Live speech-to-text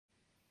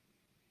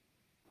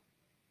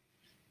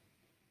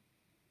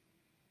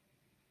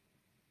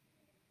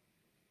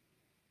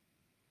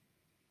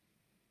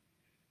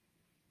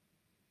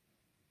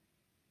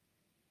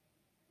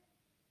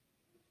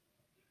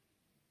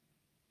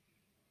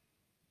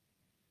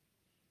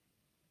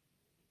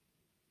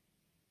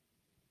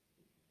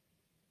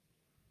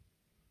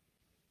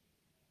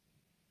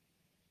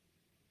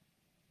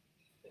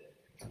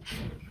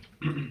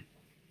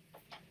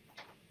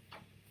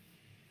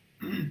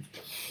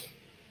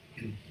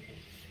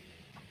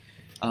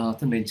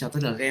Thân mến chào tất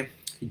cả các em,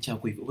 xin chào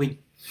quý phụ huynh.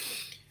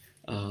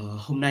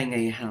 Hôm nay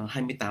ngày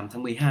 28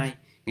 tháng 12,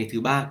 ngày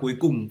thứ ba cuối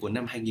cùng của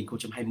năm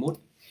 2021.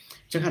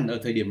 Chắc hẳn ở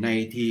thời điểm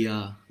này thì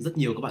rất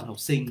nhiều các bạn học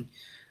sinh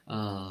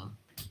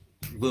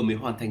vừa mới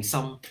hoàn thành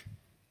xong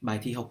bài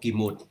thi học kỳ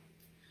 1.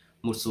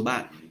 Một số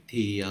bạn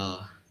thì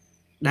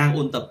đang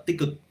ôn tập tích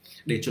cực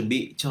để chuẩn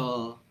bị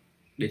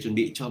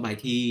cho bài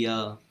thi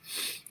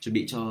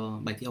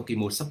học kỳ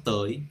 1 sắp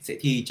tới, sẽ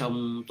thi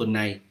trong tuần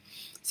này,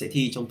 sẽ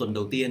thi trong tuần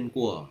đầu tiên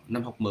của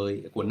năm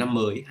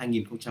mới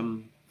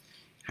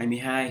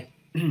 2022.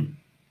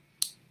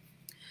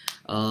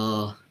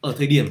 Ở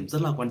thời điểm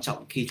rất là quan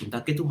trọng khi chúng ta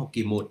kết thúc học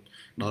kỳ 1,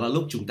 đó là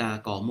lúc chúng ta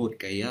có một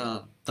cái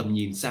tầm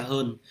nhìn xa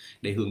hơn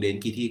để hướng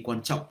đến kỳ thi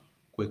quan trọng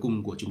cuối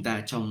cùng của chúng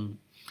ta trong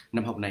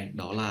năm học này,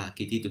 đó là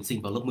kỳ thi tuyển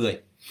sinh vào lớp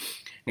 10.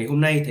 Ngày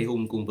hôm nay thầy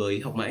Hùng cùng với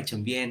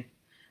Hocmai.vn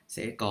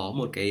sẽ có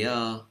một cái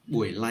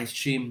buổi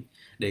livestream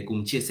để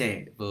cùng chia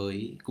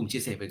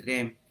sẻ với các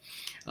em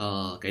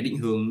cái định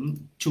hướng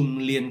chung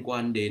liên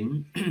quan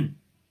đến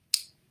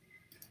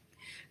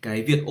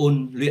cái việc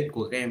ôn luyện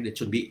của các em để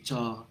chuẩn bị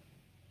cho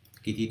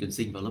kỳ thi tuyển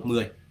sinh vào lớp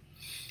 10.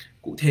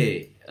 Cụ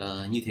thể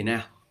như thế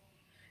nào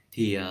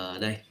thì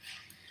đây,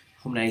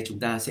 hôm nay chúng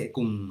ta sẽ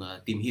cùng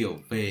tìm hiểu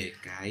về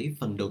cái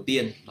phần đầu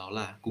tiên, đó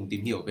là cùng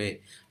tìm hiểu về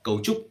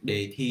cấu trúc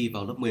đề thi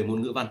vào lớp 10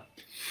 môn ngữ văn.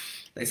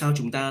 Tại sao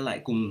chúng ta lại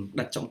cùng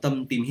đặt trọng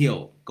tâm tìm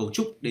hiểu cấu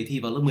trúc đề thi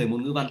vào lớp 10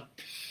 môn ngữ văn?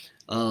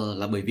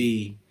 Là bởi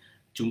vì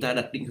chúng ta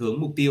đặt định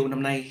hướng mục tiêu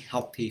năm nay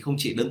học thì không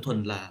chỉ đơn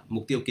thuần là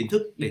mục tiêu kiến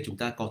thức để chúng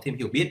ta có thêm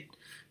hiểu biết,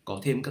 có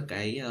thêm các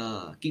cái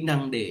kỹ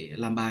năng để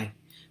làm bài,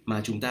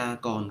 mà chúng ta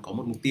còn có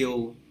một mục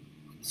tiêu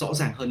rõ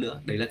ràng hơn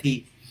nữa, đấy là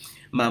thi.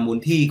 Mà muốn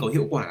thi có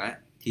hiệu quả ấy,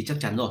 thì chắc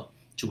chắn rồi,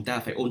 chúng ta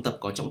phải ôn tập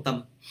có trọng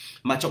tâm.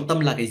 Mà trọng tâm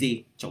là cái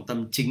gì? Trọng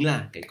tâm chính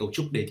là cái cấu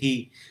trúc đề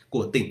thi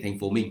của tỉnh, thành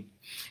phố mình.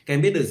 Các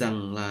em biết được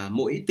rằng là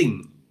mỗi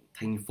tỉnh,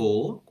 thành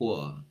phố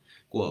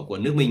của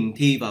nước mình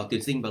thi vào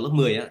tuyển sinh vào lớp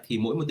 10 á, thì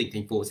mỗi một tỉnh,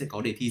 thành phố sẽ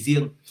có đề thi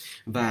riêng.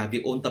 Và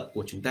việc ôn tập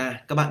của chúng ta,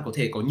 các bạn có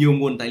thể có nhiều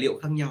nguồn tài liệu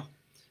khác nhau.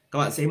 Các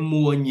bạn sẽ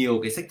mua nhiều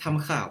cái sách tham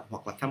khảo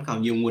hoặc là tham khảo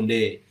nhiều nguồn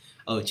đề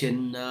ở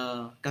trên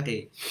các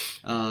cái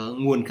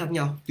nguồn khác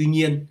nhau. Tuy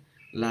nhiên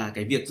là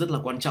cái việc rất là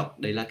quan trọng,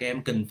 đấy là các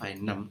em cần phải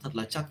nắm thật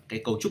là chắc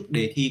cái cấu trúc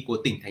đề thi của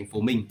tỉnh, thành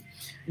phố mình,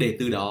 để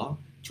từ đó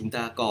chúng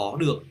ta có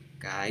được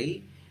cái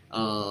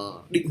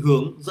định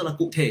hướng rất là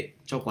cụ thể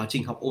cho quá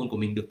trình học ôn của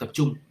mình được tập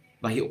trung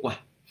và hiệu quả.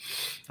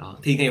 Đó.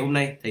 Thì ngày hôm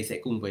nay thầy sẽ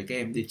cùng với các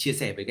em để chia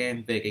sẻ với các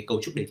em về cái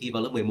cấu trúc đề thi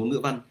vào lớp 10 môn ngữ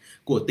văn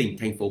của tỉnh,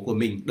 thành phố của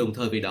mình. Đồng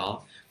thời với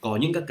đó có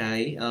những các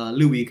cái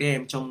lưu ý các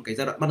em trong cái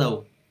giai đoạn bắt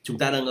đầu. Chúng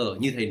ta đang ở,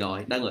 như thầy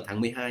nói, đang ở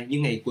tháng 12,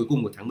 những ngày cuối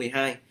cùng của tháng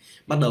 12,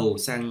 bắt đầu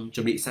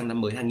chuẩn bị sang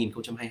năm mới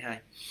 2022.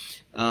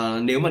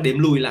 Nếu mà đếm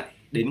lùi lại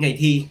đến ngày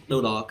thi,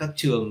 đâu đó các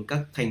trường, các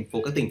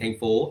tỉnh, thành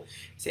phố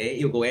sẽ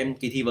yêu cầu em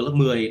kỳ thi vào lớp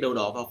 10 đâu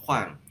đó vào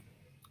khoảng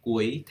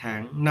cuối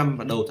tháng 5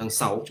 và đầu tháng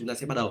 6 chúng ta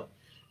sẽ bắt đầu.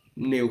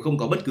 Nếu không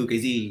có bất cứ cái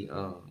gì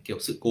kiểu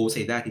sự cố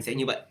xảy ra thì sẽ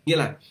như vậy. Nghĩa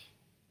là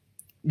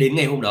đến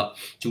ngày hôm đó,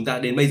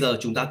 đến bây giờ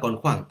chúng ta còn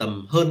khoảng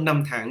tầm hơn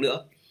 5 tháng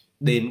nữa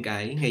đến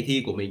cái ngày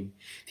thi của mình,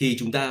 thì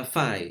chúng ta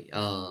phải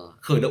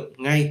khởi động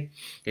ngay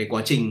cái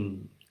quá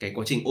trình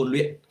ôn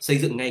luyện, xây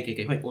dựng ngay cái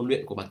kế hoạch ôn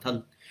luyện của bản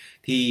thân.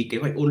 Thì kế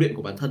hoạch ôn luyện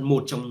của bản thân,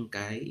 một trong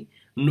cái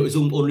nội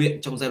dung ôn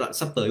luyện trong giai đoạn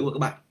sắp tới của các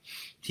bạn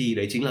thì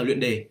đấy chính là luyện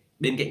đề.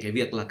 Bên cạnh cái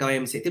việc là các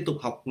em sẽ tiếp tục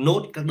học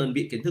nốt các đơn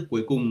vị kiến thức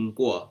cuối cùng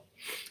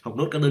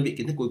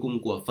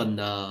của phần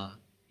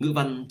ngữ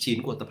văn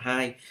 9 của tập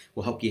 2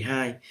 của học kỳ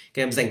 2.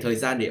 Các em dành thời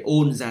gian để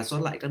rà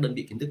soát lại các đơn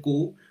vị kiến thức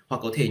cũ, hoặc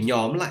có thể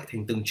nhóm lại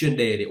thành từng chuyên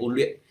đề để ôn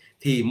luyện.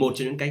 Thì một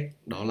trong những cách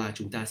đó là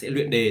chúng ta sẽ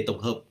luyện đề tổng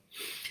hợp.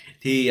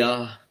 Thì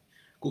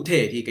cụ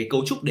thể thì cái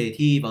cấu trúc đề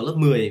thi vào lớp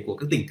 10 của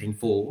các tỉnh, thành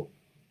phố,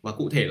 và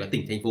cụ thể là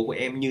tỉnh, thành phố của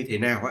em như thế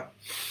nào á,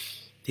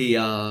 thì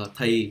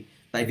thầy,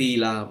 tại vì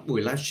là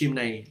buổi livestream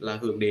này là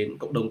hướng đến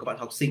cộng đồng các bạn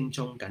học sinh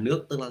trong cả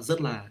nước, tức là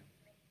rất là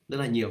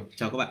nhiều.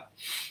 Chào các bạn,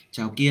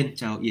 chào Kiên,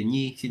 chào Yến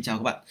Nhi, xin chào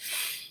các bạn.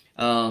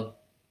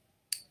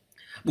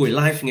 Buổi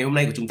live ngày hôm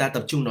nay của chúng ta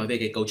tập trung nói về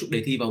cái cấu trúc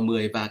đề thi vào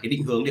 10 và cái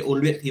định hướng để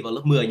ôn luyện thi vào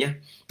lớp 10 nhé.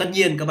 Tất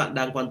nhiên các bạn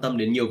đang quan tâm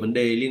đến nhiều vấn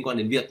đề liên quan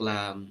đến việc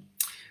là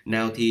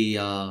nào thì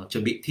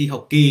chuẩn bị thi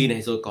học kỳ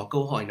này, rồi có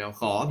câu hỏi nào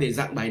khó về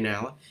dạng bài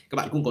nào, các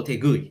bạn cũng có thể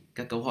gửi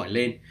các câu hỏi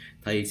lên,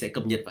 thầy sẽ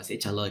cập nhật và sẽ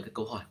trả lời các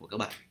câu hỏi của các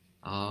bạn.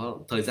 Đó,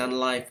 thời gian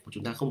live của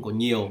chúng ta không có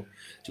nhiều,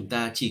 chúng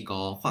ta chỉ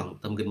có khoảng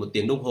tầm gần 1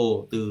 tiếng đồng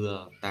hồ, từ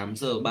 8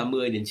 giờ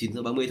 30 đến 9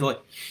 giờ 30 thôi.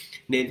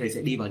 Nên thầy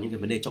sẽ đi vào những cái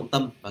vấn đề trọng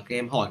tâm, và các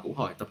em cũng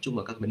hỏi tập trung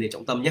vào các vấn đề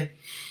trọng tâm nhé.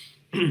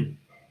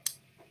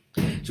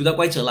 Chúng ta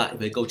quay trở lại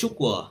với cấu trúc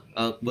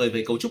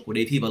của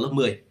đề thi vào lớp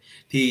 10.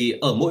 Thì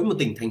ở mỗi một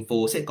tỉnh, thành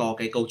phố sẽ có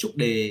cái cấu trúc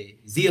đề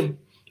riêng.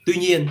 Tuy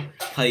nhiên,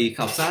 thầy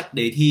khảo sát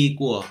đề thi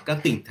của các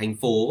tỉnh, thành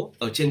phố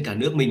ở trên cả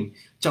nước mình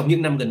trong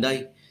những năm gần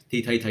đây,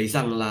 thì thầy thấy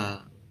rằng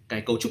là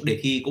cái cấu trúc đề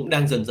thi cũng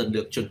đang dần dần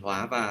được chuẩn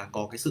hóa và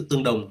có cái sự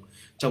tương đồng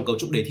trong cấu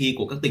trúc đề thi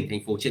của các tỉnh,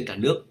 thành phố trên cả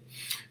nước.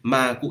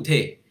 Mà cụ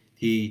thể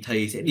thì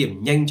thầy sẽ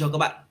điểm nhanh cho các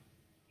bạn.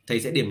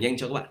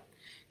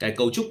 cái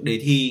cấu trúc đề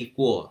thi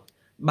của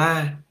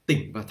 3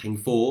 tỉnh và thành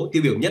phố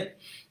tiêu biểu nhất.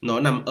 Nó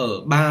nằm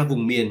ở 3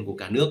 vùng miền của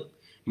cả nước,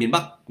 miền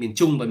Bắc, miền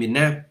Trung và miền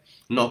Nam.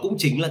 Nó cũng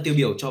chính là tiêu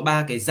biểu cho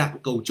 3 cái dạng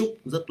cấu trúc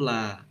rất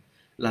là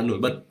nổi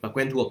bật và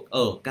quen thuộc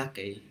ở các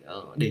cái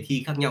đề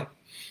thi khác nhau.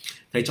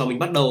 Thầy cho mình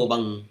bắt đầu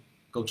bằng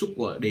cấu trúc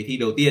của đề thi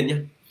đầu tiên nhé.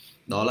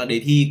 Đó là đề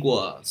thi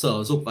của Sở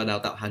Giáo dục và Đào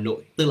tạo Hà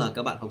Nội, tức là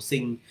các bạn học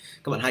sinh,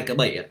 các bạn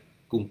 2K7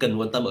 cùng cần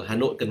quan tâm ở Hà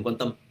Nội cần quan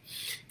tâm.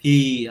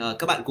 Thì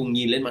các bạn cùng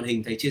nhìn lên màn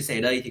hình thầy chia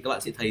sẻ đây thì các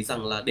bạn sẽ thấy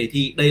rằng là đề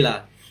thi, đây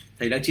là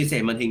thầy đang chia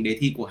sẻ màn hình đề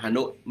thi của Hà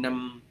Nội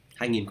năm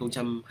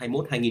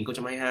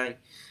 2021-2022.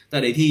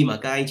 Là đề thi mà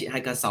các anh chị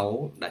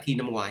 2K6 đã thi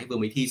năm ngoái, vừa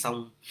mới thi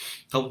xong.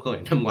 Không phải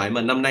năm ngoái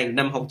mà năm nay,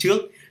 năm học trước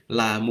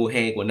là mùa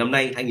hè của năm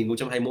nay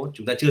 2021,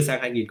 chúng ta chưa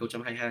sang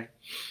 2022.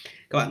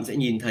 Các bạn sẽ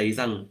nhìn thấy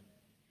rằng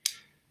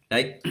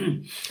đấy, các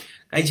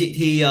anh chị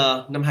thi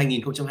năm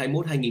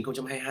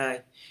 2021-2022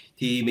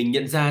 thì mình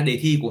nhận ra đề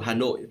thi của Hà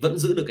Nội vẫn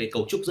giữ được cái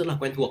cấu trúc rất là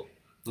quen thuộc,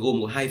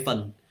 gồm có 2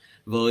 phần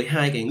với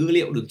 2 cái ngữ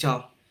liệu được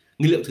cho.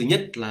 Ngữ liệu thứ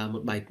nhất là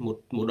một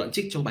đoạn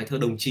trích trong bài thơ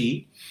Đồng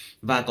Chí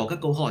và có các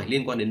câu hỏi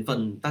liên quan đến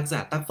phần tác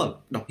giả, tác phẩm,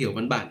 đọc hiểu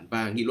văn bản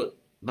và nghị luận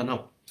văn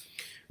học.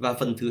 Và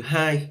phần thứ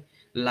hai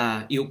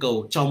là yêu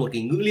cầu cho một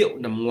cái ngữ liệu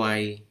nằm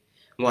ngoài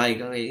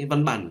các cái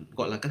văn bản,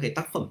 gọi là các cái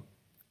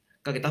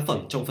tác phẩm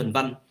trong phần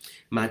văn,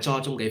 mà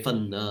cho trong cái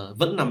phần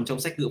vẫn nằm trong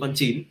sách ngữ văn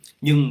 9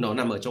 nhưng nó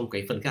nằm ở trong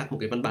cái phần khác, một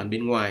cái văn bản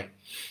bên ngoài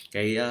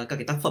các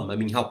cái tác phẩm mà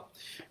mình học,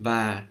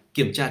 và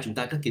kiểm tra chúng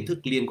ta các kiến thức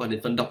liên quan đến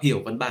phần đọc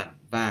hiểu văn bản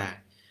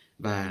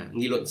và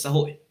nghị luận xã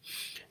hội.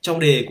 Trong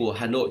đề của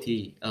Hà Nội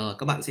thì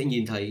các bạn sẽ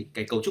nhìn thấy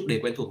cái cấu trúc đề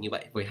quen thuộc như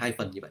vậy, với 2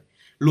 phần như vậy.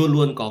 Luôn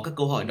luôn có các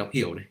câu hỏi đọc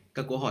hiểu này,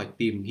 các câu hỏi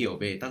tìm hiểu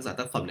về tác giả,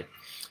 tác phẩm này,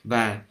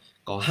 và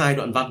có 2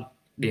 đoạn văn.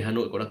 Đề Hà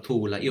Nội có đặc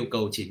thù là yêu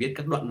cầu chỉ viết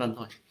các đoạn văn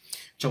thôi.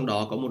 Trong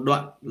đó có một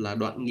đoạn là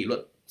đoạn nghị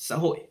luận xã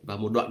hội và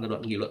một đoạn là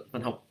đoạn nghị luận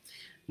văn học.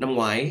 Năm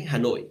ngoái Hà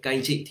Nội các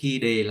anh chị thi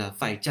đề là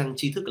phải chăng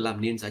tri thức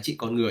làm nên giá trị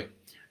con người.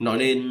 Nó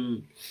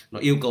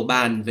yêu cầu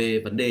bàn về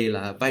vấn đề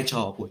là vai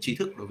trò của tri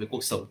thức đối với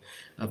cuộc sống.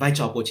 Vai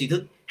trò của tri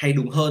thức, hay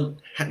đúng hơn,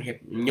 hạn hẹp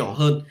nhỏ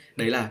hơn,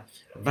 đấy là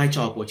vai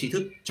trò của tri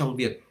thức trong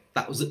việc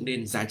tạo dựng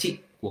nên giá trị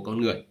của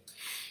con người.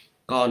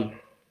 Còn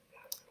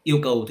yêu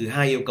cầu thứ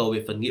hai, yêu cầu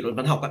về phần nghị luận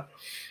văn học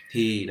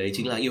thì đấy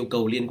chính là yêu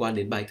cầu liên quan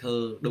đến bài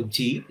thơ Đồng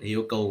Chí, để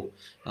yêu cầu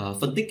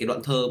phân tích cái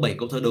đoạn thơ, 7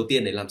 câu thơ đầu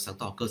tiên để làm sáng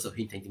tỏ cơ sở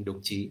hình thành tình đồng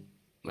chí.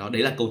 Đó,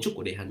 đấy là cấu trúc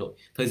của đề Hà Nội.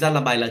 Thời gian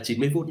làm bài là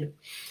 90 phút nhé.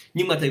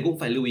 Nhưng mà thầy cũng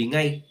phải lưu ý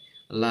ngay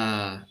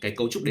là cái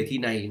cấu trúc đề thi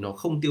này nó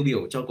không tiêu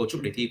biểu cho cấu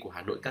trúc đề thi của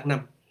Hà Nội các năm.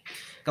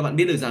 Các bạn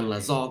biết được rằng là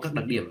do các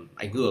đặc điểm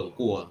ảnh hưởng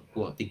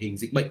của tình hình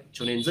dịch bệnh,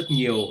 cho nên rất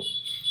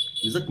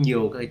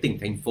nhiều các cái tỉnh,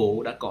 thành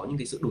phố đã có những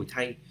cái sự đổi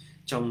thay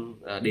trong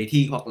đề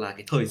thi, hoặc là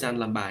cái thời gian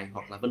làm bài,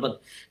 hoặc là vân vân.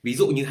 Ví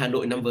dụ như Hà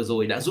Nội năm vừa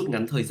rồi đã rút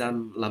ngắn thời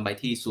gian làm bài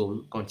thi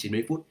xuống còn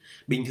 90 phút.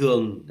 Bình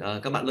thường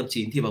các bạn lớp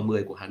 9 thi vào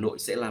 10 của Hà Nội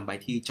sẽ làm bài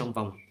thi trong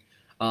vòng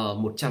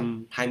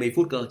 120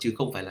 phút cơ, chứ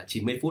không phải là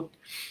 90 phút.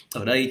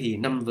 Ở đây thì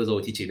năm vừa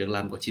rồi thì chỉ được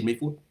làm có 90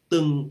 phút.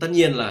 Tất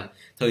nhiên là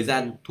thời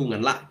gian thu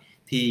ngắn lại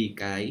thì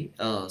cái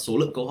số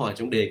lượng câu hỏi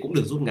trong đề cũng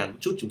được rút ngắn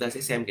chút. Chúng ta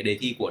sẽ xem cái đề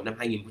thi của năm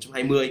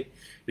 2020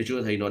 để chúng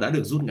ta thấy nó đã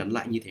được rút ngắn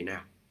lại như thế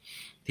nào.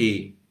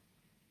 Thì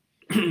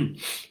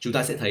chúng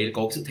ta sẽ thấy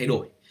có sự thay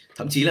đổi.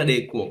 Thậm chí là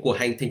đề của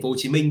thành phố Hồ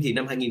Chí Minh thì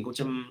năm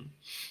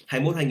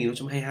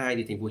 2021-2022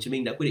 thì thành phố Hồ Chí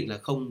Minh đã quyết định là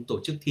không tổ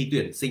chức thi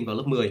tuyển sinh vào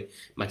lớp 10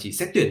 mà chỉ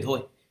xét tuyển thôi.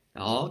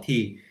 Đó,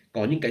 thì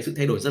có những cái sự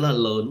thay đổi rất là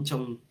lớn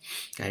trong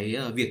cái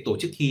việc tổ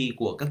chức thi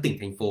của các tỉnh,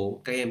 thành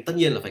phố. Các em tất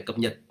nhiên là phải cập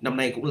nhật. Năm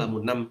nay cũng là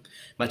một năm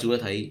mà chúng ta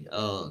thấy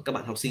các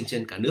bạn học sinh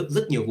trên cả nước,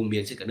 rất nhiều vùng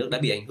miền trên cả nước đã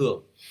bị ảnh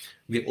hưởng.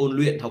 Việc ôn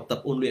luyện, học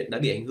tập ôn luyện đã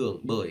bị ảnh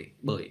hưởng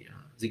bởi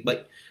dịch bệnh.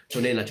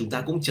 Cho nên là chúng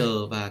ta cũng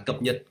chờ và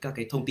cập nhật các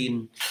cái thông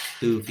tin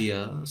từ phía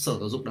Sở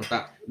Giáo dục Đào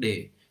tạo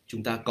để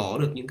chúng ta có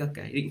được những các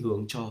cái định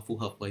hướng cho phù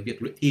hợp với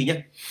việc luyện thi nhé.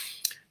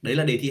 Đấy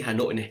là đề thi Hà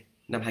Nội này,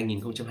 năm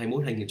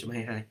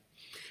 2021-2022.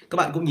 Các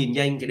bạn cũng nhìn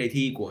nhanh cái đề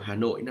thi của Hà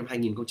Nội năm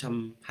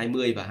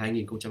 2020 và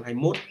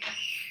 2021.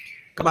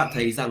 Các bạn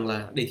thấy rằng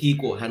là đề thi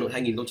của Hà Nội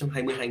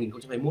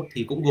 2020-2021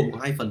 thì cũng gồm có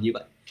 2 phần như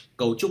vậy.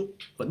 Cấu trúc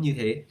vẫn như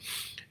thế.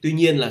 Tuy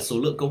nhiên là số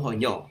lượng câu hỏi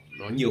nhỏ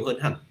nó nhiều hơn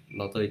hẳn,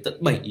 nó tới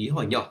tận 7 ý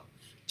hỏi nhỏ.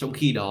 Trong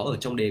khi đó ở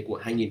trong đề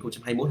của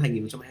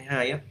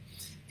 2021-2022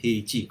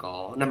 thì chỉ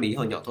có 5 ý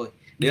hỏi nhỏ thôi.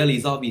 Đấy là lý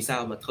do vì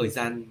sao mà thời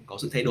gian có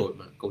sự thay đổi,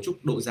 mà cấu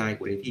trúc, độ dài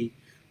của đề thi,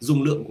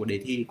 dung lượng của đề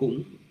thi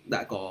cũng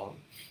đã có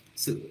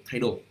sự thay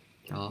đổi.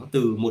 Đó,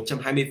 từ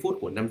 120 phút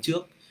của năm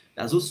trước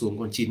đã rút xuống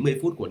còn 90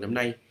 phút của năm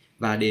nay.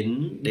 Và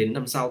đến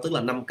năm sau, tức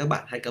là năm các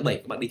bạn 2K7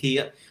 các bạn đi thi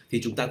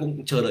thì chúng ta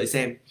cũng chờ đợi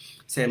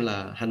xem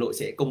là Hà Nội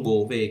sẽ công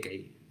bố về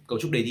cái cấu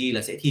trúc đề thi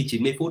là sẽ thi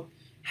 90 phút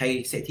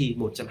hay sẽ thi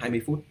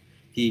 120 phút.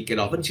 Thì cái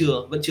đó vẫn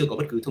chưa có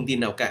bất cứ thông tin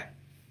nào cả.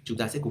 Chúng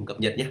ta sẽ cùng cập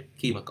nhật nhé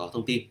khi mà có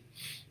thông tin.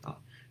 Đó.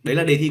 Đấy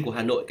là đề thi của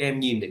Hà Nội, các em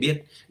nhìn để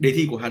biết. Đề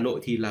thi của Hà Nội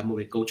thì là một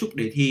cái cấu trúc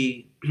đề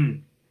thi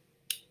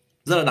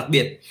rất là đặc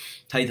biệt.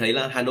 Thầy thấy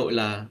là Hà Nội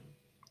là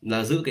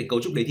giữ cái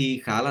cấu trúc đề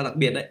thi khá là đặc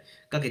biệt đấy.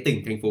 Các cái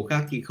tỉnh, thành phố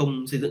khác thì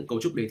không xây dựng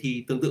cấu trúc đề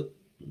thi tương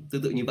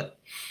tự như vậy.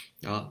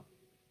 Đó.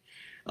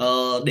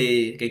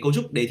 Cái cấu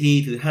trúc đề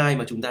thi thứ hai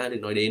mà chúng ta được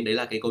nói đến đấy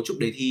là cái cấu trúc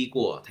đề thi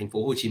của thành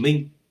phố Hồ Chí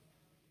Minh.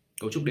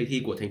 Cấu trúc đề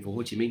thi của thành phố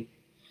Hồ Chí Minh.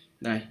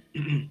 Đây.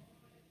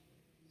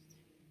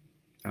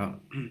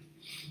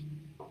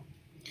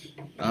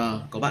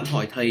 Có bạn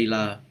hỏi thầy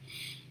là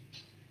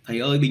thầy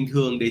ơi, bình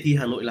thường đề thi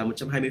Hà Nội là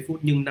 120 phút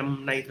nhưng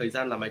năm nay thời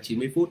gian là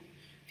 90 phút.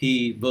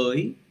 Thì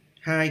với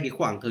hai cái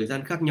khoảng thời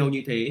gian khác nhau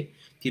như thế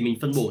thì mình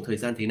phân bổ thời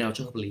gian thế nào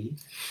cho hợp lý?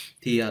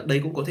 Thì đây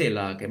cũng có thể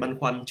là cái băn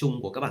khoăn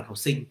chung của các bạn học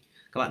sinh,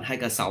 các bạn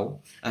 2K6,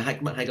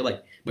 các bạn 2K7.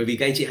 Bởi vì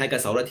các anh chị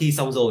 2K6 đã thi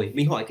xong rồi,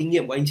 mình hỏi kinh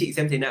nghiệm của anh chị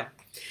xem thế nào.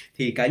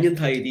 Thì cá nhân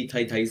thầy thì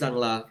thầy thấy rằng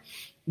là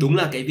đúng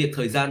là cái việc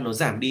thời gian nó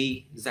giảm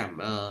đi, giảm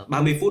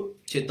 30 phút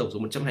trên tổng số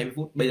 120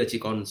 phút, bây giờ chỉ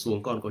còn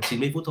xuống còn có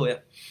 90 phút thôi ạ.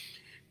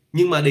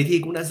 Nhưng mà đề thi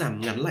cũng đã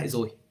giảm ngắn lại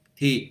rồi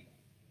thì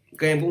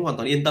các em cũng hoàn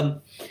toàn yên tâm.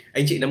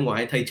 Anh chị năm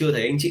ngoái thầy chưa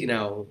thấy anh chị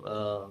nào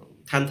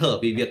than thở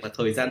vì việc là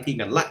thời gian thi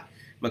ngắn lại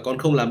mà con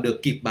không làm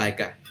được kịp bài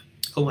cả.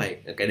 Không phải,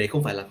 cái đấy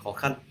không phải là khó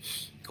khăn,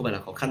 không phải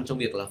là khó khăn trong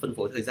việc là phân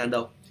phối thời gian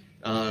đâu.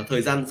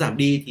 Thời gian giảm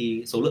đi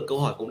thì số lượng câu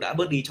hỏi cũng đã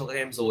bớt đi cho các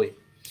em rồi.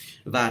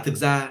 Và thực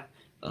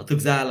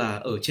ra là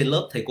ở trên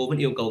lớp thầy cô vẫn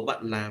yêu cầu các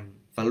bạn làm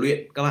và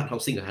luyện. Các bạn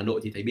học sinh ở Hà Nội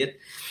thì thầy biết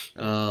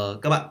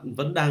các bạn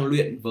vẫn đang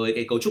luyện với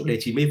cái cấu trúc đề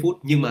 90 phút,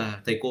 nhưng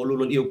mà thầy cô luôn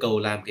luôn yêu cầu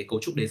làm cái cấu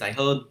trúc đề dài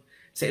hơn,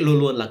 sẽ luôn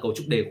luôn là cấu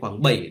trúc đề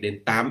khoảng 7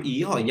 đến 8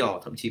 ý hỏi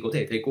nhỏ, thậm chí có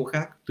thể thầy cô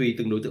khác tùy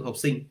từng đối tượng học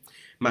sinh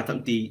mà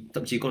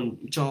thậm chí còn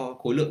cho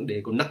khối lượng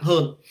đề còn nặng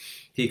hơn.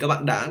 Thì các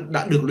bạn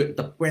đã được luyện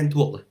tập quen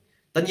thuộc rồi.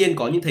 Tất nhiên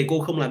có những thầy cô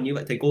không làm như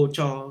vậy, thầy cô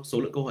cho số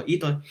lượng câu hỏi ít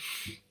thôi.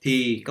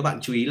 Thì các bạn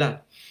chú ý là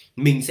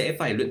mình sẽ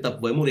phải luyện tập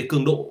với một cái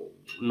cường độ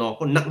nó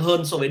còn nặng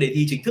hơn so với đề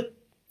thi chính thức.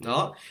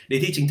 Đó, đề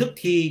thi chính thức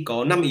thi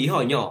có 5 ý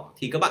hỏi nhỏ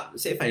thì các bạn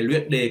sẽ phải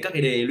luyện đề, các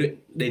cái luyện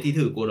đề thi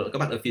thử của các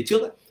bạn ở phía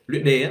trước ấy,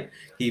 luyện đề ấy,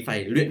 thì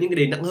phải luyện những cái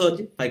đề nặng hơn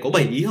chứ, phải có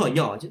 7 ý hỏi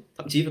nhỏ chứ,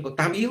 thậm chí phải có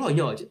 8 ý hỏi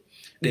nhỏ chứ,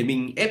 để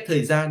mình ép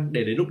thời gian,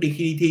 để đến lúc khi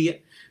đi thi ấy,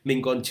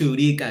 mình còn trừ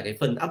đi cả cái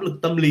phần áp lực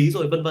tâm lý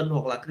rồi vân vân,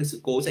 hoặc là các sự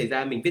cố xảy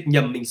ra mình viết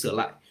nhầm mình sửa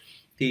lại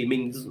thì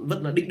mình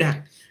vẫn là đích đạt.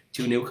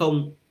 Chứ nếu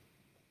không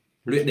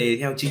luyện đề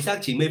theo chính xác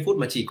 90 phút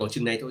mà chỉ có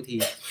chừng này thôi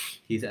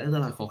thì sẽ rất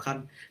là khó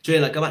khăn. Cho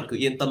nên là các bạn cứ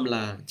yên tâm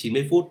là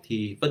 90 phút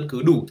thì vẫn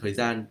cứ đủ thời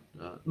gian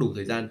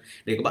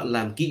để các bạn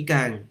làm kỹ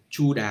càng,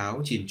 chu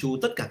đáo, chỉn chu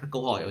tất cả các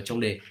câu hỏi ở trong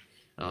đề.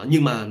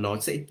 Nhưng mà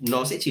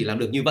nó sẽ chỉ làm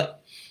được như vậy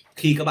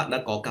khi các bạn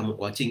đã có cả một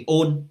quá trình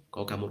ôn,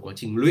 có cả một quá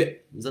trình luyện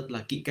rất là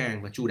kỹ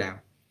càng và chu đáo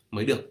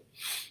mới được.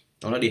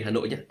 Đó là đề Hà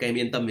Nội nhé. Các em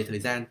yên tâm về thời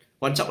gian.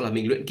 Quan trọng là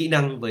mình luyện kỹ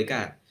năng với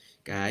cả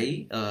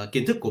cái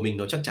kiến thức của mình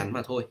nó chắc chắn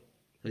mà thôi.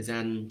 Thời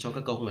gian cho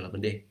các câu không phải là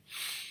vấn đề.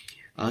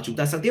 Chúng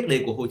ta sang tiếp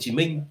đề của Hồ Chí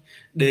Minh.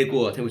 Đề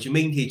của Thành phố Hồ Chí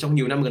Minh thì trong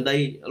nhiều năm gần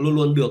đây luôn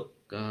luôn được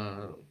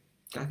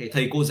các cái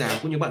thầy cô giáo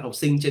cũng như bạn học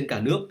sinh trên cả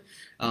nước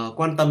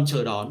quan tâm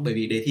chờ đón, bởi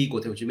vì đề thi của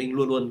Thành phố Hồ Chí Minh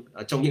luôn luôn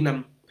trong những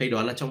năm thầy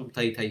đoán là trong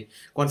thầy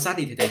quan sát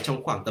thì thầy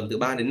trong khoảng tầm từ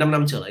 3 đến 5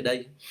 năm trở lại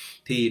đây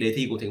thì đề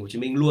thi của Thành phố Hồ Chí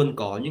Minh luôn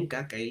có những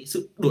các cái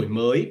sự đổi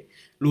mới,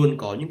 luôn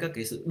có những các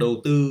cái sự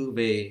đầu tư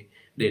về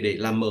để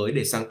làm mới,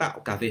 để sáng tạo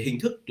cả về hình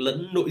thức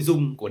lẫn nội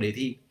dung của đề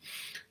thi.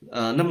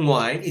 Năm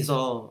ngoái thì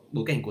do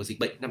bối cảnh của dịch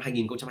bệnh, năm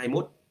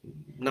 2021,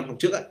 năm học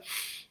trước ấy,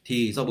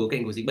 thì do bối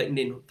cảnh của dịch bệnh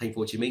nên Thành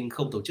phố Hồ Chí Minh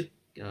không tổ chức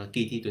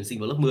kỳ thi tuyển sinh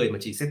vào lớp 10 mà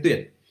chỉ xét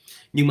tuyển.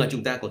 Nhưng mà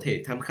chúng ta có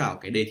thể tham khảo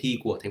cái đề thi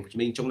của Thành phố Hồ Chí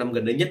Minh trong năm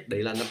gần đây nhất,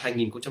 đấy là năm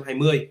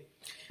 2020,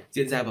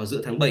 diễn ra vào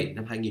giữa tháng 7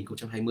 năm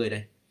 2020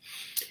 đây.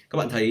 Các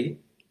bạn thấy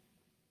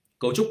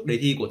cấu trúc đề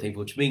thi của Thành phố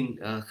Hồ Chí Minh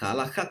khá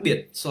là khác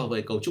biệt so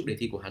với cấu trúc đề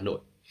thi của Hà Nội.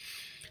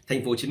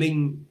 Thành phố Hồ Chí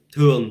Minh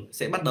thường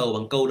sẽ bắt đầu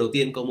bằng câu đầu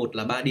tiên, câu 1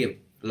 là 3 điểm,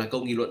 là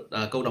câu nghị luận,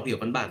 câu đọc hiểu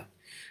văn bản.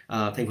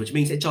 Thành phố Hồ Chí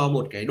Minh sẽ cho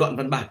một cái đoạn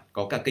văn bản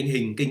có cả kênh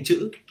hình, kênh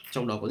chữ,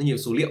 trong đó có rất nhiều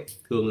số liệu,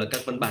 thường là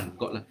các văn bản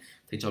gọi là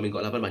thầy trò mình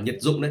gọi là văn bản nhật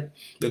dụng đấy,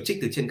 được trích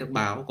từ trên các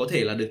báo, có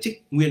thể là được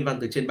trích nguyên văn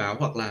từ trên báo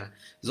hoặc là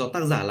do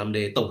tác giả làm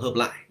đề tổng hợp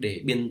lại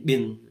để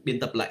biên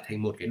tập lại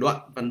thành một cái đoạn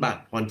văn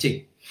bản hoàn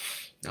chỉnh.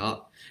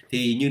 Đó,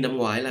 thì như năm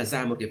ngoái là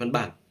ra một cái văn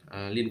bản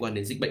liên quan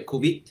đến dịch bệnh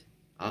Covid.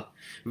 Đó.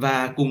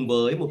 Và cùng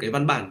với một cái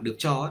văn bản được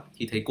cho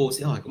thì thầy cô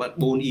sẽ hỏi các bạn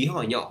 4 ý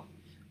hỏi nhỏ,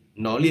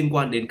 nó liên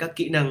quan đến các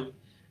kỹ năng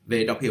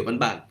về đọc hiểu văn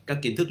bản, các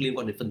kiến thức liên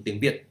quan đến phần tiếng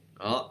Việt.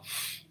 Đó,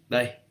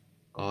 đây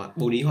có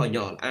 4 ý hỏi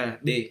nhỏ là A,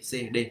 B, C,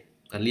 D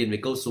gắn liền với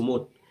câu số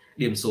 1.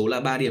 Điểm số là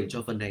 3 điểm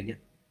cho phần này nhé.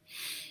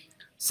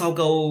 Sau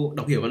câu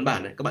đọc hiểu văn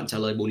bản này, các bạn trả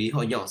lời 4 ý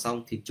hỏi nhỏ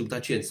xong thì chúng ta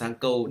chuyển sang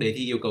câu đề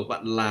thi yêu cầu các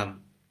bạn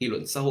làm nghị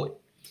luận xã hội.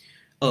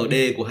 Ở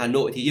đề của Hà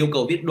Nội thì yêu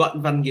cầu viết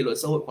đoạn văn nghị luận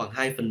xã hội khoảng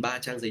 2/3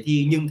 trang giấy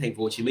thi, nhưng Thành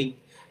phố Hồ Chí Minh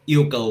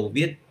yêu cầu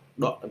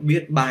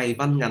viết bài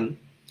văn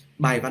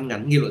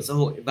ngắn nghị luận xã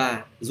hội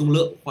và dung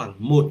lượng khoảng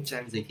 1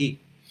 trang giấy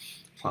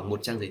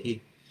thi.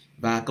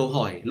 Và câu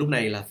hỏi lúc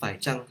này là phải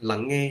chăng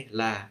lắng nghe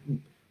là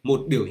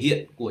một biểu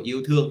hiện của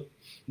yêu thương,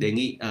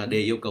 đề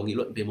yêu cầu nghị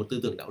luận về một tư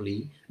tưởng đạo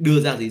lý, đưa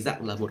ra dưới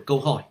dạng là một câu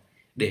hỏi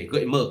để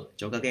gợi mở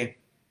cho các em.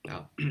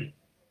 Đó.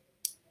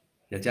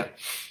 Được chưa?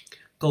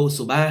 Câu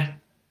số 3,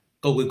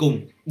 câu cuối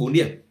cùng 4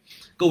 điểm.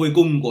 Câu cuối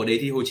cùng của đề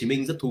thi Hồ Chí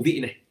Minh rất thú vị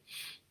này.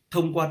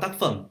 Thông qua tác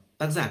phẩm,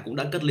 tác giả cũng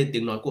đã cất lên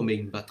tiếng nói của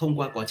mình và thông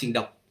qua quá trình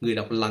đọc, người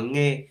đọc lắng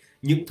nghe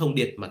những thông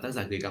điệp mà tác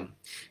giả gửi gắm.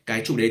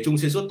 Cái chủ đề chung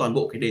xuyên suốt toàn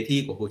bộ cái đề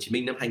thi của Hồ Chí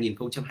Minh năm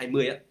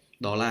 2020 á,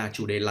 đó là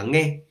chủ đề lắng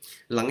nghe.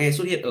 Lắng nghe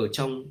xuất hiện ở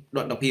trong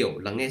đoạn đọc hiểu,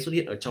 lắng nghe xuất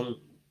hiện ở trong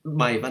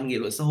bài văn nghị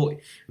luận xã hội,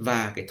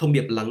 và cái thông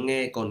điệp lắng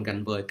nghe còn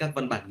gắn với các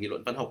văn bản nghị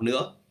luận văn học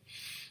nữa.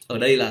 Ở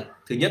đây là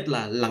thứ nhất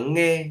là lắng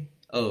nghe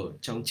ở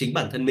trong chính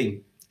bản thân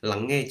mình,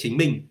 lắng nghe chính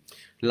mình,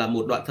 là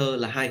một đoạn thơ,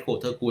 là 2 khổ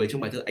thơ cuối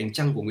trong bài thơ Ánh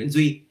Trăng của Nguyễn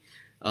Duy.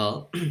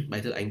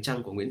 Bài thơ Ánh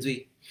Trăng của Nguyễn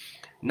Duy.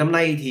 Năm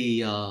nay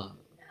thì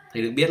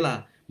thầy được biết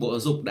là Bộ Giáo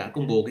dục đã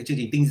công bố cái chương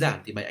trình tinh giản,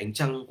 thì bài Ánh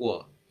Trăng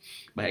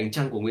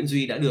của Nguyễn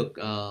Duy đã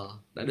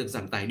được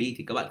giảm tải đi,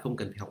 thì các bạn không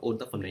cần phải học ôn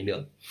tác phẩm này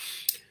nữa.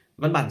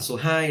 Văn bản số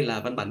 2 là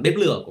văn bản Bếp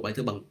Lửa của bài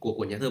thơ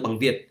của nhà thơ Bằng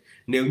Việt.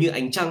 Nếu như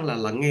Ánh Trăng là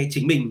lắng nghe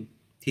chính mình,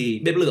 thì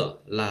Bếp Lửa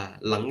là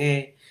lắng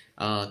nghe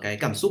cái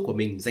cảm xúc của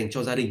mình dành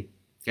cho gia đình.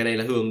 Cái này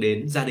là hướng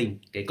đến gia đình,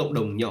 cái cộng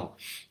đồng nhỏ,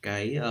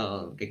 cái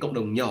cộng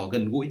đồng nhỏ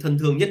gần gũi thân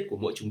thương nhất của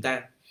mỗi chúng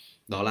ta.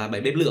 Đó là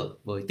bài Bếp Lửa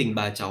với tình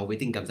bà cháu, với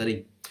tình cảm gia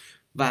đình.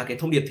 Và cái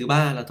thông điệp thứ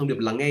 3 là thông điệp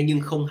lắng nghe,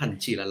 nhưng không hẳn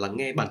chỉ là lắng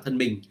nghe bản thân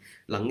mình,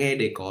 lắng nghe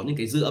để có những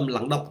cái dư âm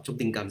lắng đọng trong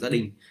tình cảm gia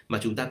đình, mà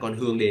chúng ta còn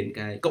hướng đến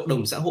cái cộng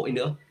đồng xã hội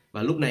nữa.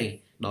 Và lúc này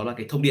đó là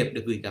cái thông điệp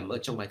được gửi gắm ở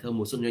trong bài thơ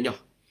Mùa Xuân Nho Nhỏ.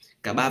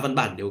 Cả 3 văn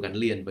bản đều gắn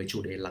liền với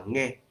chủ đề lắng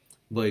nghe,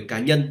 với cá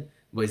nhân,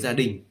 với gia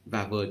đình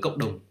và với cộng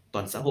đồng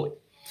toàn xã hội.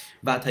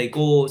 Và thầy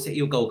cô sẽ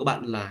yêu cầu các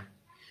bạn là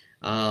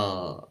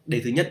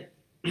đề thứ nhất,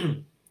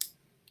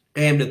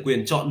 các em được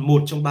quyền chọn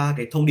một trong 3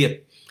 cái thông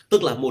điệp,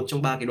 tức là một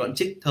trong 3 cái đoạn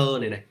trích thơ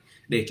này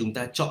để chúng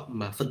ta chọn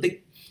mà phân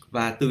tích,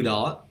 và từ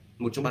đó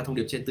một trong 3 thông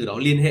điệp trên, từ đó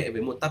liên hệ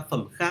với một tác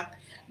phẩm khác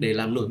để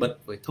làm nổi bật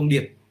với thông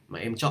điệp mà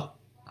em chọn.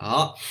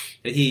 Đó.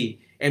 Thế thì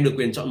em được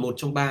quyền chọn một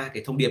trong 3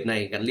 cái thông điệp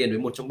này gắn liền với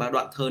một trong 3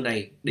 đoạn thơ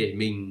này để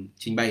mình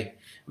trình bày.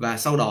 Và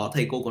sau đó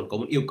thầy cô còn có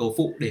một yêu cầu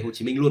phụ, để Hồ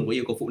Chí Minh luôn có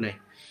yêu cầu phụ này.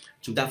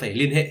 Chúng ta phải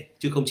liên hệ,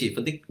 chứ không chỉ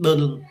phân tích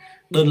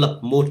đơn lập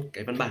một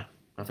cái văn bản,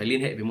 mà phải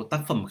liên hệ với một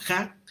tác phẩm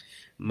khác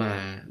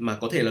mà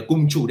có thể là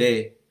cùng chủ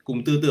đề,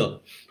 cùng tư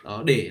tưởng,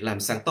 đó, để làm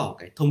sáng tỏ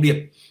cái thông điệp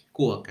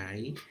của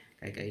cái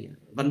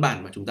văn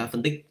bản mà chúng ta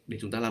phân tích, để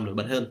chúng ta làm nổi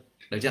bật hơn.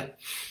 Được chưa?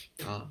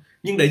 Đó.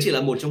 Nhưng đấy chỉ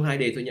là một trong 2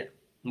 đề thôi nhé.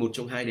 Một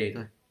trong 2 đề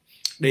thôi.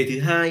 Đề thứ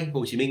 2,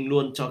 Hồ Chí Minh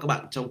luôn cho các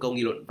bạn trong câu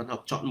nghị luận văn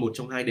học chọn một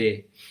trong 2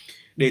 đề.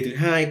 Đề thứ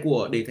 2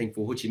 của đề thành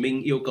phố Hồ Chí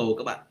Minh yêu cầu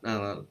các bạn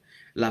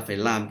là phải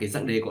làm cái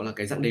dạng đề gọi là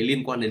cái dạng đề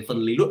liên quan đến phần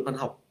lý luận văn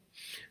học.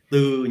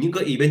 Từ những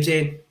gợi ý bên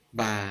trên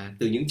và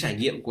từ những trải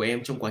nghiệm của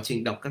em trong quá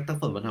trình đọc các tác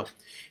phẩm văn học,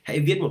 hãy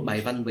viết một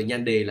bài văn với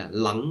nhan đề là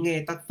lắng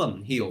nghe tác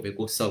phẩm, hiểu về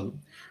cuộc sống.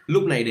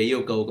 Lúc này để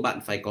yêu cầu các bạn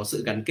phải có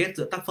sự gắn kết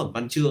giữa tác phẩm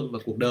văn chương và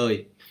cuộc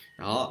đời.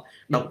 Đó,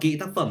 đọc kỹ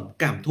tác phẩm,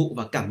 cảm thụ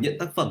và cảm nhận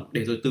tác phẩm,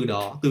 để rồi từ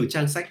đó, từ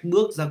trang sách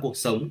bước ra cuộc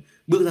sống,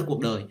 bước ra cuộc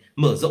đời,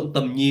 mở rộng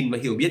tầm nhìn và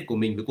hiểu biết của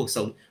mình với cuộc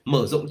sống,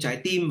 mở rộng trái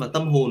tim và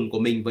tâm hồn của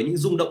mình với những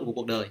rung động của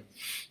cuộc đời.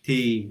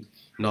 Thì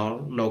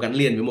nó gắn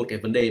liền với một cái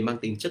vấn đề mang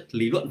tính chất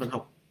lý luận văn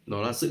học.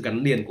 Nó là sự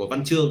gắn liền của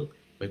văn chương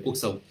với cuộc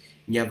sống.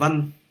 Nhà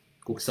văn,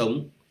 cuộc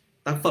sống,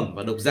 tác phẩm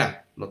và độc giả,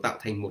 nó tạo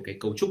thành một cái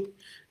cấu trúc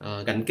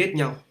gắn kết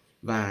nhau.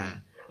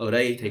 Và ở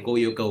đây thầy cô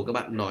yêu cầu các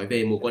bạn nói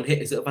về mối quan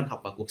hệ giữa văn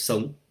học và cuộc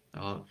sống.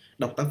 Đó,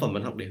 đọc tác phẩm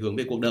văn học để hướng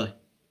về cuộc đời.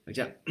 Được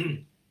chưa?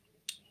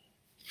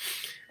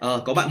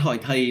 Có bạn hỏi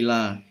thầy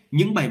là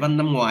những bài văn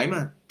năm ngoái mà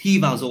thi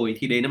vào rồi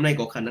thì đề năm nay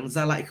có khả năng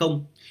ra lại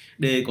không?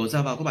 Đề có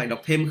ra vào các bài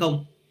đọc thêm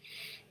không?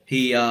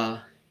 Thì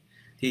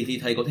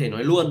thầy có thể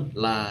nói luôn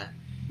là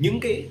những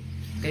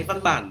cái văn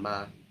bản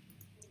mà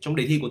trong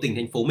đề thi của tỉnh,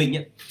 thành phố mình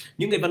ấy,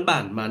 những cái văn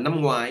bản mà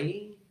năm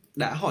ngoái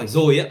đã hỏi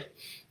rồi ấy,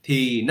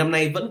 thì năm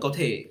nay vẫn có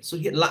thể xuất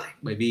hiện lại,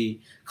 bởi vì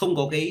không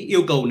có cái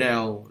yêu cầu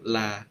nào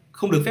là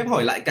không được phép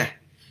hỏi lại cả.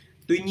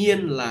 Tuy nhiên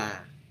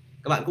là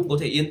các bạn cũng có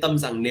thể yên tâm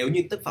rằng nếu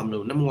như tác phẩm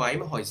đầu năm ngoái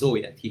mà hỏi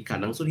rồi ấy, thì khả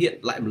năng xuất hiện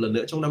lại một lần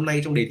nữa trong năm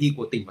nay trong đề thi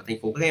của tỉnh và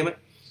thành phố các em ấy,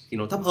 thì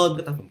nó thấp hơn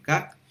các tác phẩm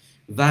khác.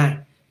 Và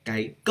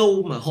cái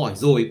câu mà hỏi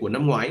rồi của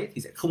năm ngoái ấy,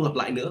 thì sẽ không lặp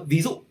lại nữa.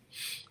 Ví dụ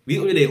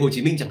như đề Hồ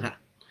Chí Minh chẳng hạn,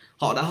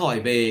 họ đã hỏi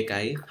về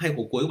cái 2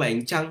 khổ cuối của bài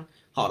Ánh Trăng,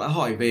 họ đã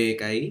hỏi về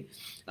cái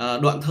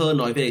đoạn thơ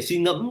nói về suy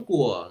ngẫm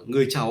của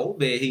người cháu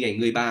về hình ảnh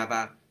người bà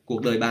và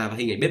cuộc đời bà và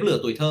hình ảnh bếp lửa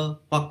tuổi thơ,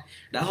 hoặc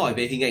đã hỏi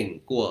về hình ảnh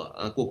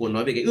của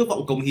nói về cái ước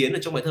vọng cống hiến ở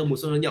trong bài thơ Mùa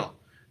Xuân Nho Nhỏ,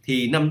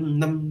 thì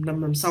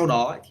năm sau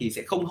đó ấy, thì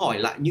sẽ không hỏi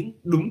lại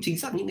đúng chính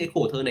xác những cái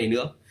khổ thơ này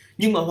nữa,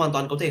 nhưng mà hoàn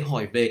toàn có thể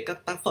hỏi về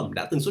các tác phẩm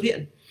đã từng xuất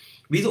hiện.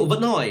 Ví dụ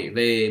vẫn hỏi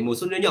về Mùa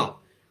Xuân Nho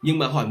Nhỏ nhưng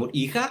mà hỏi một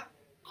ý khác,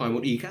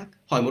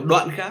 hỏi một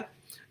đoạn khác,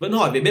 vẫn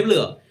hỏi về bếp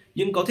lửa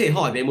nhưng có thể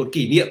hỏi về một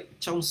kỷ niệm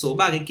trong số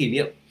 3 cái kỷ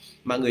niệm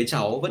mà người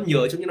cháu vẫn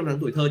nhớ trong những năm tháng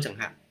tuổi thơ chẳng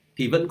hạn,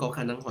 thì vẫn có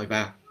khả năng hỏi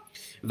vào.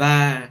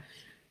 Và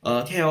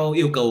theo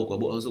yêu cầu của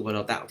Bộ Giáo dục và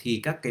Đào tạo thì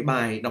các cái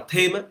bài đọc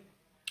thêm á,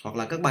 hoặc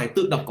là các bài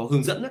tự đọc có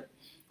hướng dẫn á,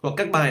 hoặc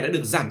các bài đã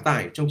được giảm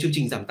tải trong chương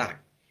trình giảm tải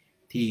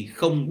thì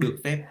không được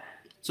phép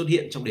xuất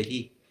hiện trong đề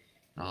thi.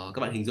 Đó,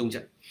 các bạn hình dung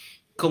chưa?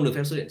 Không được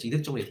phép xuất hiện chính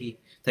thức trong đề thi.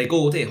 Thầy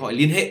cô có thể hỏi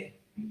liên hệ.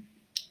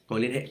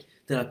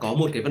 Tức là có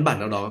một cái văn bản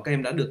nào đó các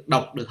em đã được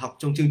đọc, được học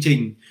trong chương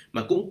trình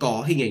mà cũng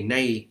có hình ảnh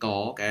này,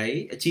 có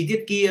cái chi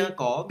tiết kia,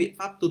 có biện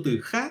pháp tu từ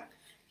khác,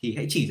 thì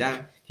hãy chỉ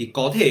ra. Thì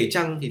có thể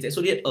chăng thì sẽ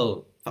xuất hiện ở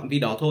phạm vi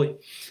đó thôi.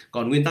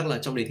 Còn nguyên tắc là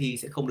trong đề thi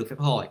sẽ không được phép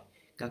hỏi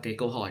các cái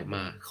câu hỏi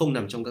mà không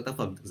nằm trong các tác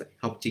phẩm dạy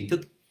học chính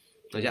thức.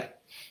 Được chưa?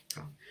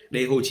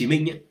 Đề Hồ Chí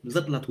Minh nhé,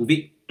 rất là thú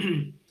vị.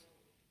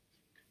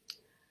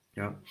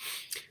 Đó.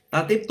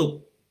 Ta tiếp tục.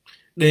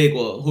 Đề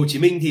của Hồ Chí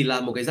Minh thì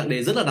là một cái dạng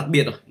đề rất là đặc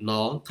biệt rồi.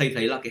 Nó thầy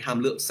thấy là cái hàm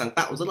lượng sáng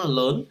tạo rất là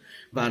lớn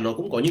và nó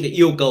cũng có những cái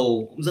yêu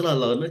cầu cũng rất là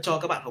lớn cho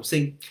các bạn học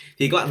sinh.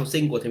 Thì các bạn học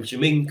sinh của Thầy Hồ Chí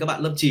Minh, các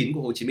bạn lớp 9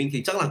 của Hồ Chí Minh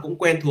thì chắc là cũng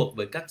quen thuộc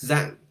với các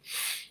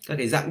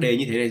cái dạng đề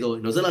như thế này rồi.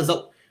 Nó rất là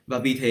rộng và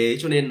vì thế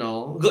cho nên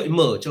nó gợi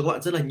mở cho các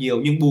bạn rất là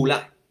nhiều, nhưng bù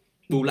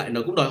lại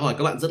nó cũng đòi hỏi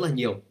các bạn rất là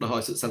nhiều, đòi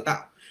hỏi sự sáng tạo,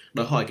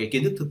 đòi hỏi cái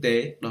kiến thức thực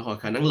tế, đòi hỏi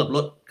khả năng lập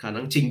luận, khả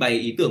năng trình bày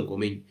ý tưởng của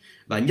mình,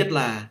 và nhất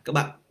là các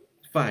bạn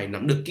phải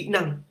nắm được kỹ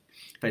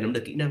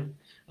năng.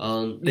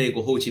 Đề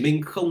của Hồ Chí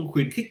Minh không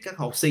khuyến khích các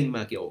học sinh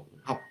mà kiểu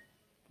học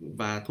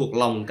và thuộc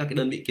lòng các cái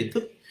đơn vị kiến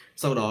thức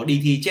sau đó đi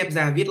thi chép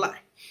ra viết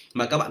lại,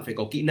 mà các bạn phải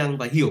có kỹ năng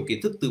và hiểu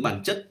kiến thức từ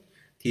bản chất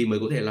thì mới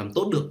có thể làm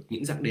tốt được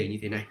những dạng đề như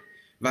thế này.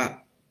 Và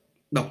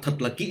đọc thật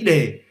là kỹ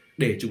đề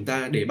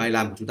để bài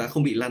làm của chúng ta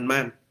không bị lan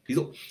man. Ví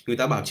dụ người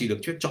ta bảo chỉ được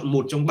chọn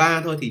 1 trong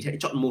 3 thôi thì hãy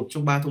chọn 1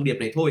 trong 3 thông điệp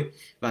này thôi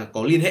và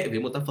có liên hệ với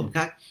một tác phẩm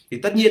khác. Thì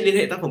tất nhiên liên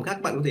hệ tác phẩm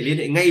khác bạn có thể liên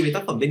hệ ngay với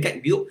tác phẩm bên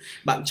cạnh. Ví dụ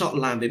bạn chọn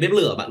làm về bếp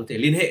lửa, bạn có thể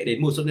liên hệ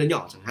đến Mùa Xuân Nho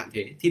Nhỏ chẳng hạn,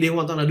 thế thì đều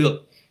hoàn toàn là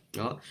được.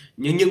 Đó.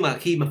 Nhưng mà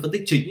khi mà phân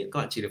tích chính các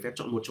bạn chỉ được phép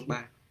chọn 1 trong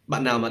 3.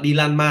 Bạn nào mà đi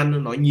lan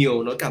man nói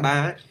nhiều, nói cả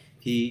ba ấy,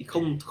 thì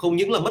không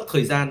những là mất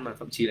thời gian mà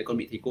thậm chí lại còn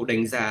bị thầy cô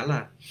đánh giá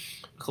là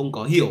không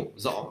có hiểu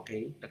rõ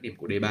cái đặc điểm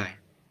của đề bài.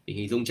 Thì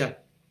hình dung chưa?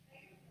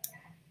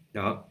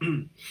 Đó.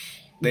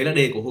 Đấy là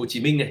đề của Hồ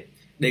Chí Minh này,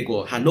 đề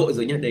của Hà Nội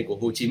rồi nhé, đề của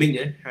Hồ Chí Minh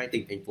nhé, 2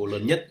 tỉnh thành phố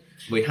lớn nhất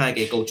với 2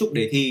 cái cấu trúc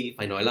đề thi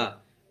phải nói là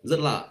rất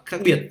là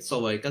khác biệt so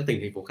với các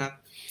tỉnh thành phố khác.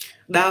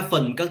 Đa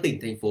phần các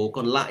tỉnh thành phố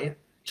còn lại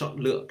chọn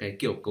lựa cái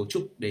kiểu cấu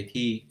trúc đề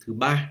thi thứ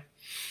 3.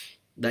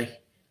 Đây,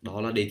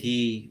 đó là đề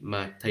thi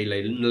mà thầy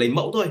lấy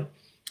mẫu thôi.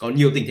 Còn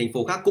nhiều tỉnh thành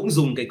phố khác cũng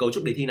dùng cái cấu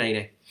trúc đề thi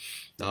này.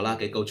 Đó là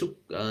cái cấu trúc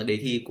đề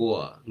thi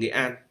của Nghệ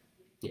An.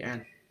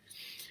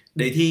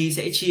 Đề thi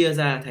sẽ chia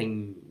ra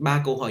thành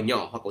 3 câu hỏi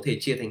nhỏ hoặc có thể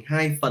chia thành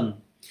 2 phần.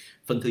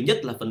 Phần thứ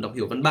nhất là phần đọc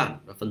hiểu văn bản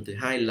và phần thứ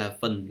hai là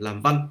phần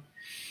làm văn.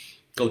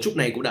 Cấu trúc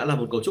này cũng đã là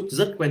một cấu trúc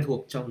rất quen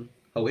thuộc trong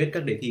hầu hết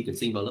các đề thi tuyển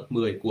sinh vào lớp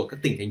 10 của các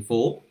tỉnh thành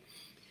phố.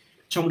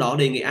 Trong đó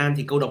đề Nghệ An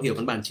thì câu đọc hiểu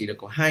văn bản chỉ được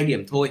có 2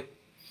 điểm thôi.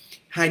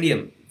 2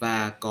 điểm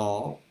và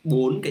có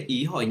 4 cái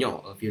ý hỏi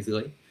nhỏ ở phía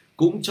dưới.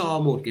 Cũng cho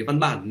một cái văn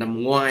bản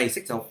nằm ngoài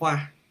sách giáo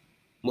khoa.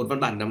 Một văn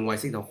bản nằm ngoài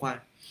sách giáo khoa.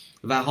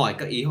 Và hỏi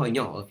các ý hỏi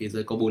nhỏ ở phía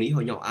dưới có 4 ý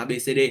hỏi nhỏ A, B,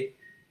 C, D.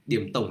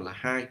 Điểm tổng là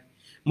 2.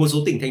 Một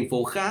số tỉnh thành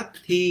phố khác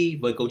thi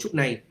với cấu trúc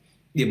này,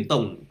 điểm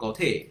tổng có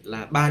thể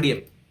là 3 điểm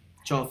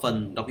cho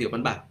phần đọc hiểu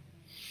văn bản.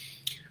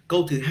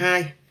 Câu thứ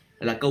hai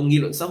là câu nghị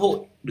luận xã hội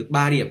được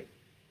 3 điểm.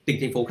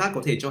 Tỉnh thành phố khác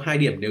có thể cho 2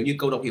 điểm nếu như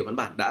câu đọc hiểu văn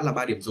bản đã là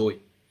 3 điểm rồi.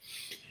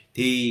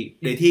 Thì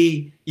đề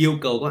thi yêu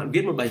cầu các bạn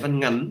viết một bài văn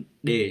ngắn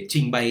để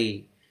trình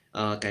bày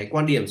cái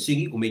quan điểm suy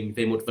nghĩ của mình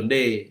về một vấn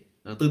đề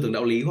tư tưởng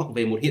đạo lý hoặc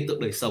về một hiện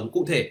tượng đời sống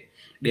cụ thể.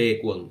 Đề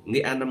của Nghệ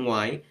An năm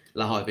ngoái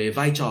là hỏi về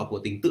vai trò của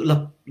tính tự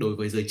lập đối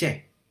với giới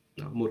trẻ.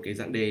 Đó, một cái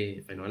dạng đề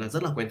phải nói là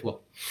rất là quen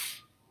thuộc.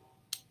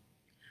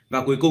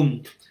 Và cuối cùng,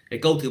 cái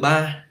câu thứ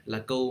 3 là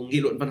câu nghị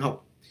luận văn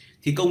học.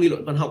 Thì câu nghị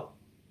luận văn học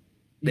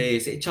đề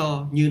sẽ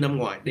cho như năm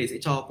ngoái, đề sẽ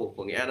cho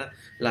của Nghệ An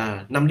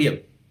là 5 điểm.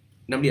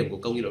 5 điểm của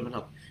câu nghị luận văn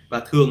học. Và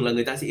thường là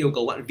người ta sẽ yêu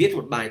cầu bạn viết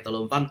một bài tóm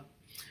tóm văn.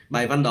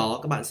 Bài văn đó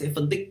các bạn sẽ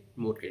phân tích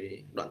một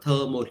cái đoạn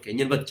thơ, một cái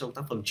nhân vật trong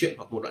tác phẩm truyện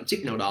hoặc một đoạn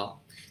trích nào đó.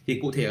 Thì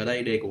cụ thể ở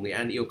đây đề của Nghệ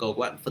An yêu cầu các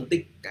bạn phân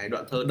tích cái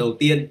đoạn thơ đầu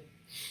tiên.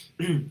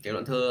 Cái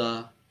đoạn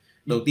thơ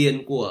đầu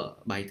tiên của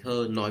bài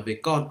thơ Nói với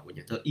con của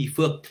nhà thơ Y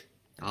Phương.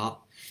 Đó.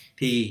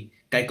 Thì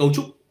cái cấu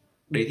trúc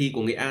đề thi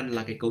của Nghệ An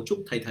là cái cấu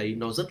trúc thầy thấy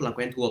nó rất là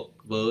quen thuộc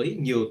với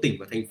nhiều tỉnh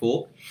và thành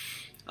phố.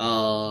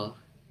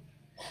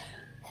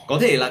 Có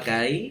thể là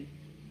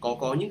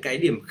có những cái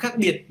điểm khác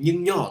biệt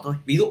nhưng nhỏ thôi.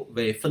 Ví dụ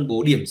về phân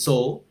bố điểm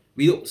số,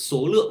 ví dụ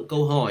số lượng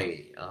câu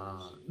hỏi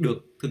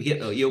được thực hiện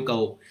ở yêu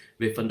cầu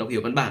về phần đọc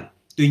hiểu văn bản.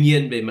 Tuy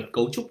nhiên về mặt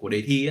cấu trúc của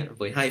đề thi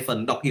với 2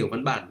 phần đọc hiểu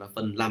văn bản và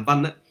phần làm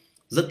văn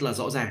rất là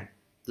rõ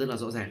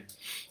ràng.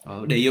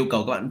 Để yêu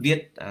cầu các bạn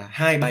viết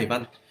 2 bài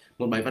văn.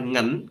 Một bài văn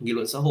ngắn nghị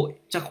luận xã hội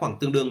chắc khoảng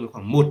tương đương với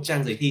khoảng 1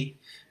 trang giấy thi.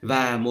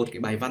 Và một cái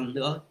bài văn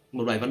nữa,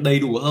 một bài văn đầy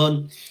đủ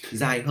hơn,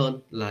 dài hơn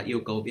là yêu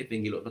cầu viết về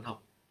nghị luận văn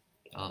học.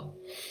 Đó.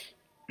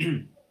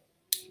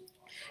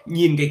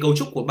 Nhìn cái cấu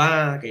trúc của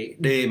 3 cái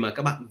đề mà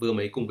các bạn vừa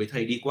mới cùng với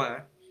thầy đi qua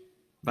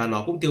và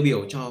nó cũng tiêu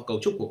biểu cho cấu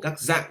trúc của các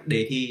dạng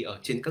đề thi ở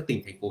trên các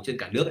tỉnh thành phố trên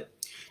cả nước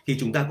thì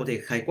chúng ta có thể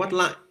khái quát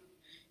lại.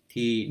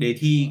 Thì đề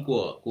thi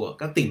của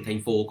các tỉnh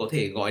thành phố có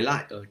thể gói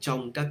lại ở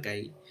trong các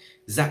cái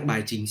dạng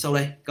bài chính sau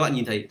đây. Các bạn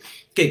nhìn thấy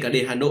kể cả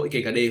đề Hà Nội,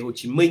 kể cả đề Hồ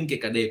Chí Minh, kể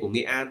cả đề của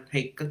Nghệ An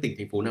hay các tỉnh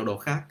thành phố nào đó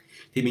khác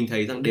thì mình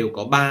thấy rằng đều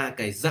có 3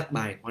 cái dạng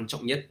bài quan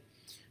trọng nhất: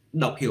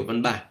 đọc hiểu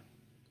văn bản,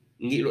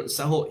 nghị luận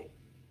xã hội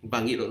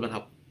và nghị luận văn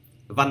học.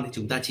 Văn thì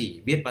chúng ta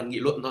chỉ viết văn nghị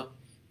luận thôi.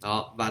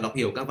 Đó, và đọc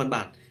hiểu các văn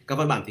bản. Các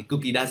văn bản thì cực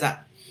kỳ đa dạng.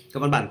 Các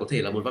văn bản có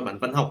thể là một văn bản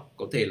văn học,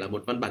 có thể là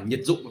một văn bản nhật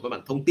dụng, một văn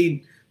bản thông tin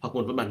hoặc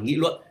một văn bản nghị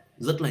luận,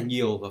 rất là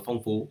nhiều và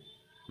phong phú.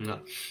 Đó.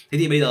 Thế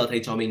thì bây giờ thầy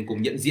trò mình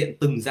cùng nhận diện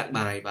từng dạng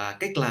bài và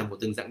cách làm của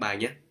từng dạng bài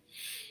nhé.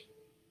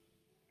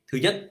 Thứ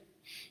nhất,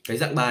 cái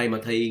dạng bài mà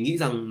thầy nghĩ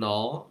rằng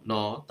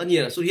nó tất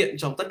nhiên là xuất hiện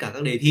trong tất cả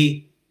các đề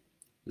thi.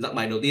 Dạng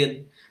bài đầu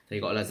tiên thầy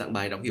gọi là dạng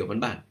bài đọc hiểu văn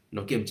bản,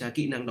 nó kiểm tra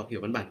kỹ năng đọc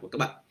hiểu văn bản của các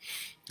bạn.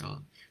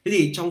 Đó. Thế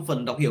thì trong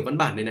phần đọc hiểu văn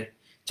bản này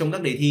trong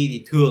các đề thi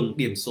thì thường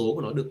điểm số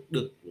của nó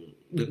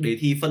được đề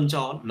thi phân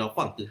cho nó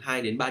khoảng từ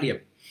 2 đến 3 điểm.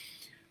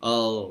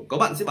 Có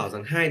bạn sẽ bảo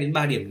rằng 2 đến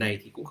 3 điểm này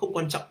thì cũng không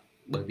quan trọng,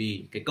 bởi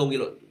vì cái câu nghị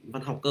luận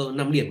văn học cơ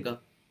 5 điểm cơ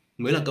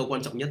mới là câu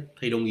quan trọng nhất.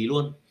 Thầy đồng ý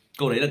luôn.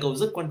 Câu đấy là câu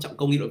rất quan trọng,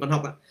 câu nghị luận văn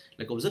học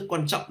là câu rất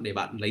quan trọng để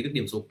bạn lấy được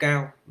điểm số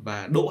cao,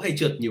 và đỗ hay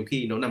trượt nhiều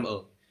khi nó nằm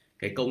ở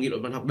cái câu nghị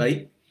luận văn học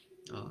đấy.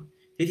 Đó.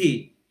 Thế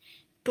thì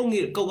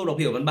câu đọc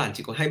hiểu văn bản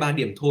chỉ có 2-3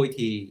 điểm thôi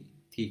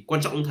thì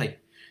quan trọng không thầy?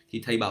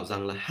 Thì thầy bảo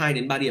rằng là 2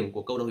 đến 3 điểm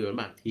của câu đọc hiểu văn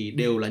bản thì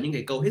đều là những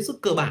cái câu hết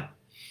sức cơ bản.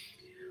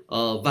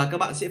 Và các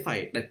bạn sẽ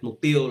phải đặt mục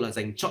tiêu là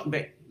dành trọn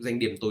vẹn, dành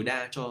điểm tối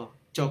đa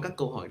cho các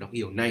câu hỏi đọc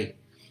hiểu này.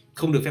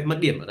 Không được phép mất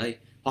điểm ở đây.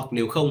 Hoặc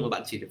nếu không mà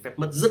bạn chỉ được phép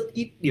mất rất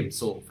ít điểm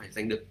số, phải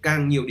giành được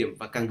càng nhiều điểm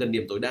và càng gần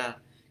điểm tối đa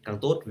càng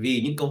tốt.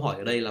 Vì những câu hỏi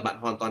ở đây là bạn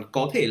hoàn toàn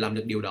có thể làm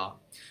được điều đó,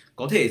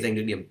 có thể giành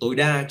được điểm tối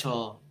đa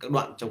cho các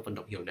đoạn trong phần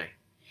đọc hiểu này.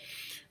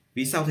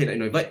 Vì sao thầy lại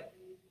nói vậy?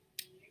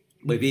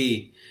 Bởi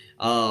vì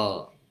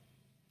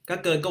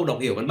các câu đọc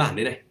hiểu văn bản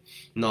đấy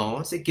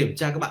nó sẽ kiểm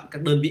tra các bạn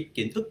các đơn vị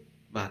kiến thức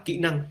và kỹ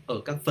năng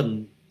ở các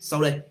phần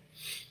sau đây.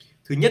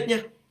 Thứ nhất nhé,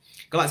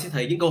 các bạn sẽ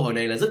thấy những câu hỏi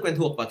này là rất quen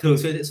thuộc và thường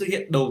xuyên sẽ xuất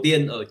hiện đầu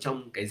tiên ở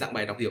trong cái dạng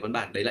bài đọc hiểu văn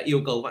bản. Đấy là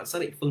yêu cầu bạn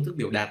xác định phương thức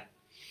biểu đạt.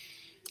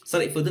 Xác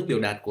định phương thức biểu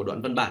đạt của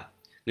đoạn văn bản.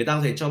 Người ta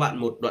có thể cho bạn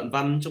một đoạn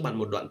văn, cho bạn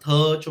một đoạn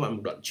thơ, cho bạn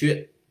một đoạn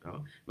truyện. Đó.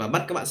 Và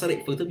bắt các bạn xác định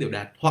phương thức biểu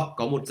đạt. Hoặc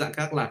có một dạng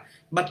khác là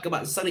bắt các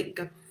bạn xác định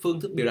các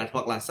phương thức biểu đạt,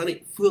 hoặc là xác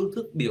định phương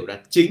thức biểu đạt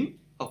chính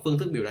hoặc phương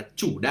thức biểu đạt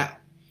chủ đạo.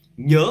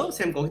 Nhớ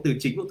xem có cái từ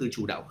chính hoặc từ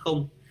chủ đạo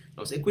không.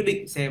 Nó sẽ quyết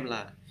định xem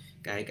là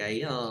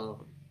cái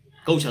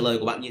câu trả lời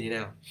của bạn như thế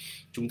nào.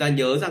 Chúng ta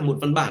nhớ rằng một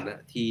văn bản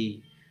thì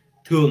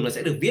thường là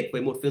sẽ được viết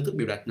với một phương thức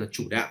biểu đạt là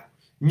chủ đạo,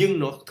 nhưng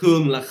nó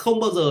thường là không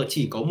bao giờ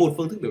chỉ có một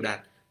phương thức biểu đạt,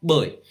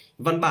 bởi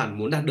văn bản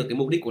muốn đạt được cái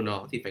mục đích của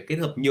nó thì phải kết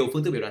hợp nhiều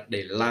phương thức biểu đạt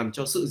để làm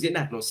cho sự diễn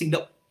đạt nó sinh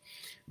động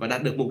và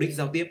đạt được mục đích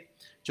giao tiếp.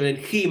 Cho nên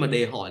khi mà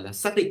đề hỏi là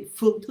xác định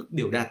phương thức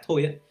biểu đạt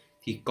thôi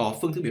thì có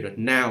phương thức biểu đạt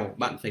nào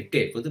bạn phải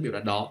kể phương thức biểu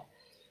đạt đó.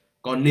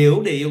 Còn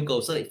nếu đề yêu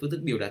cầu xác định phương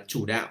thức biểu đạt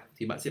chủ đạo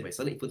thì bạn sẽ phải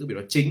xác định phương thức biểu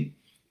đạt chính.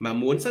 Mà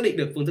muốn xác định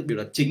được phương thức biểu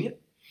đạt chính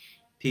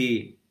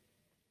thì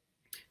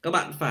các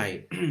bạn phải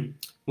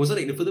muốn xác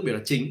định được phương thức biểu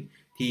đạt chính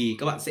thì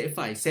các bạn sẽ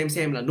phải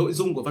xem là nội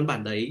dung của văn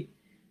bản đấy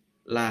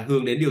là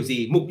hướng đến điều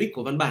gì, mục đích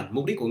của văn bản,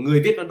 mục đích của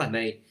người viết văn bản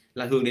này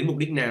là hướng đến mục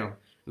đích nào,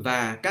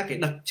 và các cái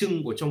đặc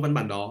trưng của trong văn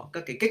bản đó,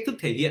 các cái cách thức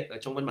thể hiện ở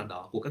trong văn bản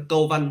đó, của các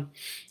câu văn,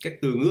 các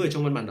từ ngữ ở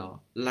trong văn bản đó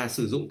là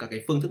sử dụng các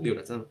cái phương thức biểu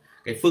đạt ra,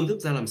 cái phương thức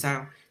ra làm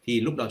sao,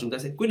 thì lúc đó chúng ta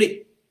sẽ quyết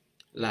định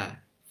là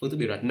phương thức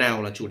biểu đạt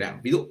nào là chủ đạo.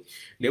 Ví dụ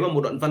nếu mà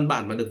một đoạn văn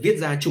bản mà được viết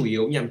ra chủ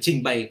yếu nhằm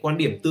trình bày quan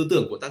điểm tư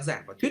tưởng của tác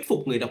giả và thuyết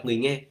phục người đọc người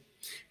nghe,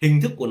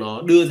 hình thức của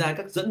nó đưa ra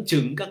các dẫn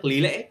chứng, các lý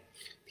lẽ,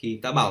 thì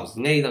ta bảo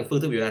ngay rằng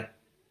phương thức biểu đạt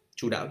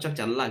chủ đạo chắc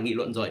chắn là nghị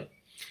luận rồi.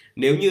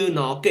 Nếu như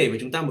nó kể với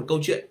chúng ta một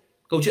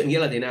câu chuyện nghĩa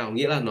là thế nào?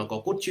 Nghĩa là nó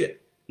có cốt truyện,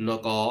 nó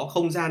có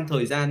không gian,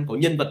 thời gian, có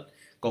nhân vật,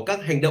 có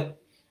các hành động,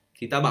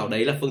 thì ta bảo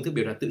đấy là phương thức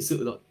biểu đạt tự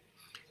sự rồi.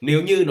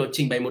 Nếu như nó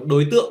trình bày một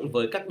đối tượng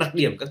với các đặc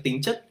điểm, các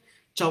tính chất,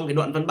 trong cái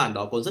đoạn văn bản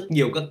đó có rất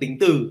nhiều các tính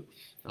từ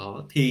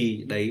đó,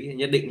 thì đấy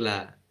nhất định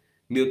là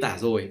miêu tả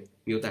rồi.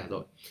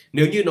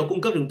 Nếu như nó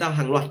cung cấp chúng ta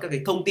hàng loạt các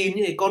cái thông tin,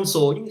 những cái con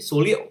số, những cái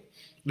số liệu,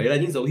 đấy là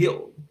những dấu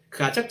hiệu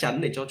khá chắc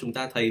chắn để cho chúng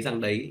ta thấy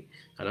rằng đấy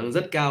khả năng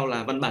rất cao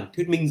là văn bản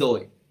thuyết minh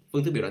rồi,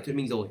 phương thức biểu đạt thuyết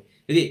minh rồi.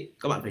 Thế thì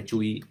các bạn phải chú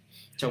ý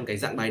trong cái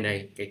dạng bài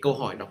này, cái câu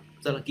hỏi đọc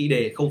rất là kỹ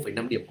đề,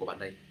 0,5 điểm của bạn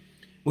đấy.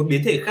 Một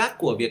biến thể khác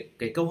của việc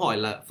cái câu hỏi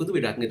là phương thức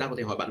biểu đạt, người ta có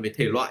thể hỏi bạn về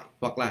thể loại,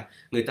 hoặc là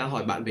người ta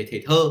hỏi bạn về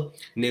thể thơ.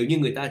 Nếu như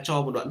người ta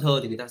cho một đoạn thơ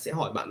thì người ta sẽ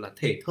hỏi bạn là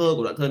thể thơ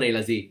của đoạn thơ này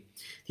là gì.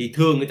 Thì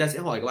thường người ta sẽ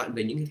hỏi các bạn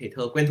về những cái thể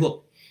thơ quen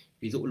thuộc,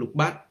 ví dụ lục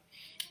bát,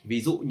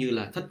 ví dụ như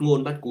là thất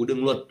ngôn, bát cú,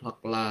 đương luật,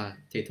 hoặc là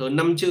thể thơ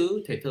 5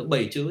 chữ, thể thơ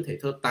 7 chữ, thể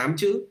thơ 8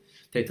 chữ,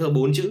 thể thơ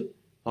 4 chữ,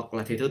 hoặc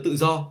là thể thơ tự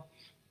do.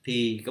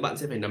 Thì các bạn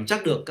sẽ phải nắm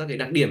chắc được các cái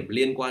đặc điểm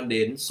liên quan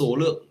đến số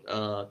lượng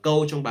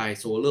câu trong bài,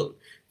 số lượng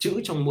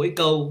chữ trong mỗi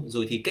câu,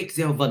 rồi thì cách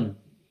gieo vần,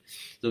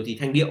 rồi thì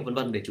thanh điệu, vân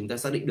vân, để chúng ta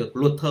xác định được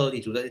luật thơ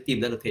thì chúng ta sẽ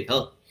tìm ra được thể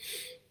thơ.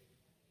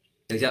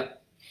 Được chưa?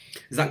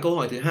 Dạng câu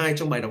hỏi thứ hai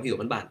trong bài đọc hiểu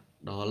văn bản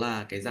đó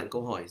là cái dạng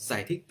câu hỏi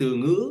giải thích từ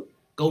ngữ,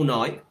 câu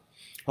nói,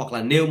 hoặc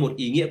là nêu một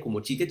ý nghĩa của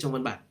một chi tiết trong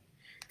văn bản.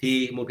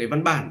 Thì một cái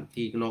văn bản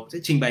thì nó sẽ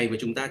trình bày với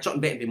chúng ta trọn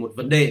vẹn về một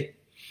vấn đề,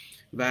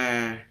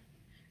 và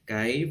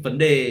cái vấn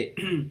đề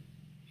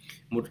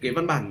một cái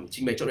văn bản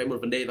trình bày trọn vẹn một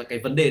vấn đề, và cái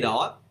vấn đề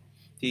đó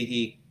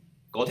thì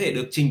có thể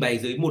được trình bày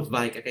dưới một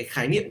vài cái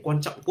khái niệm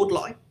quan trọng cốt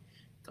lõi,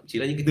 thậm chí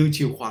là những cái từ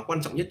chìa khóa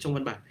quan trọng nhất trong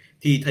văn bản.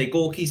 Thì thầy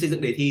cô khi xây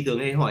dựng đề thi thường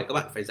hay hỏi các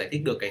bạn phải giải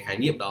thích được cái khái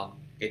niệm đó,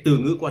 cái từ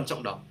ngữ quan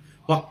trọng đó,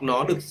 hoặc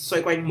nó được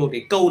xoay quanh một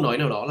cái câu nói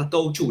nào đó là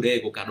câu chủ đề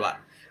của cả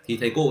đoạn, thì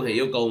thầy cô có thể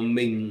yêu cầu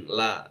mình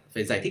là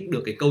phải giải thích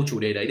được cái câu chủ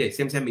đề đấy để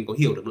xem mình có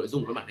hiểu được nội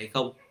dung của văn bản hay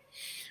không.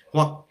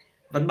 Hoặc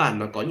văn bản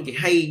nó có những cái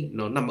hay,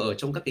 nó nằm ở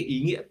trong các cái ý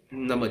nghĩa,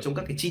 nằm ở trong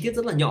các cái chi tiết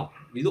rất là nhỏ.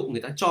 Ví dụ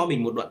người ta cho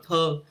mình một đoạn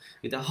thơ,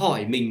 người ta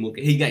hỏi mình một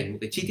cái hình ảnh, một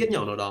cái chi tiết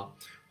nhỏ nào đó,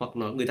 hoặc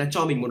người ta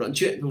cho mình một đoạn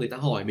truyện, người ta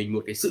hỏi mình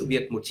một cái sự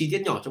việc, một chi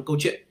tiết nhỏ trong câu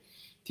chuyện,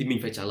 thì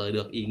mình phải trả lời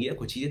được ý nghĩa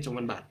của chi tiết trong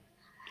văn bản.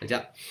 Được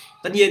chưa?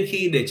 Tất nhiên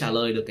khi để trả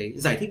lời được cái,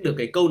 giải thích được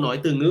cái câu nói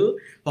từ ngữ,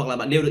 hoặc là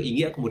bạn nêu được ý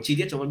nghĩa của một chi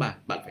tiết trong văn bản,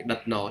 bạn phải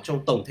đặt nó trong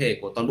tổng thể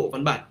của toàn bộ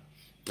văn bản.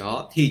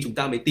 Đó, thì chúng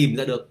ta mới tìm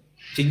ra được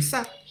chính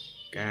xác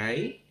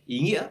cái ý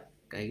nghĩa,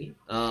 cái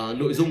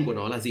nội dung của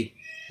nó là gì.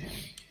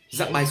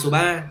 Dạng bài số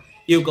 3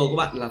 yêu cầu các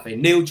bạn là phải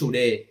nêu chủ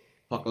đề,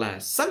 hoặc là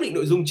xác định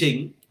nội dung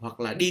chính, hoặc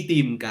là đi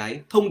tìm cái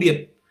thông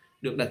điệp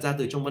được đặt ra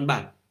từ trong văn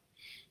bản.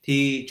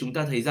 Thì chúng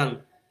ta thấy rằng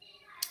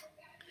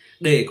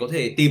để có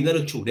thể tìm ra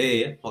được chủ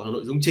đề ấy, hoặc là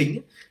nội dung chính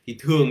ấy, thì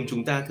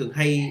chúng ta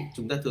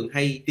thường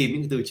hay tìm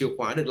những từ chìa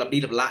khóa được lặp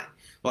đi lặp lại,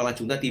 hoặc là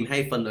chúng ta tìm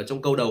hay phần ở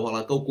trong câu đầu hoặc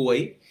là câu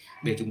cuối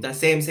để chúng ta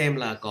xem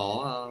là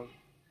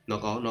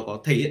nó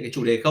có thể hiện cái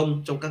chủ đề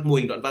không. Trong các mô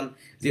hình đoạn văn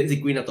diễn dịch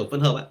quy nạp tổng phân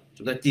hợp ấy,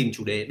 chúng ta tìm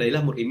chủ đề, đấy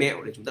là một cái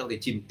mẹo để chúng ta có thể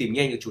tìm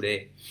nhanh được chủ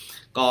đề.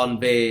 Còn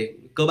về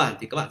cơ bản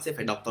thì các bạn sẽ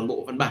phải đọc toàn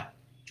bộ văn bản.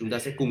 Chúng ta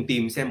sẽ cùng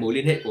tìm xem mối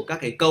liên hệ của các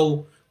cái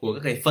câu, của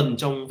các cái phần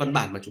trong văn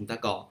bản mà chúng ta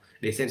có,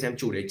 để xem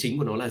chủ đề chính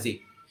của nó là gì.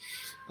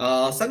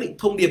 Xác định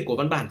thông điệp của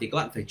văn bản thì các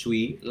bạn phải chú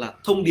ý là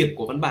thông điệp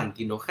của văn bản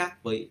thì nó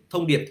khác với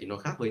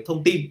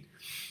thông tin.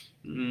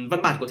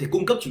 Văn bản có thể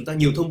cung cấp chúng ta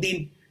nhiều thông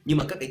tin, nhưng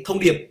mà các cái thông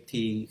điệp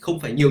thì không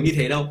phải nhiều như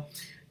thế đâu.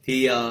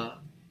 Thì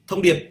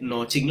thông điệp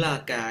nó chính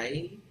là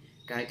cái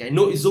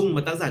nội dung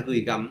mà tác giả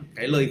gửi gắm,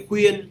 cái lời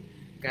khuyên,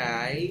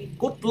 cái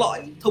cốt lõi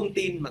thông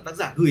tin mà tác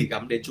giả gửi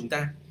gắm đến chúng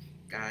ta.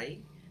 Cái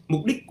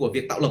mục đích của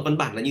việc tạo lập văn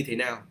bản là như thế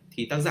nào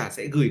thì tác giả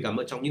sẽ gửi gắm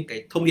ở trong những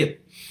cái thông điệp.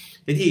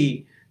 Thế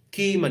thì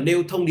khi mà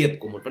nêu thông điệp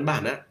của một văn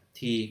bản á,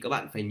 thì các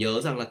bạn phải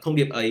nhớ rằng là thông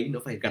điệp ấy nó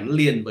phải gắn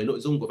liền với nội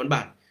dung của văn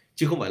bản,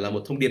 chứ không phải là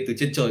một thông điệp từ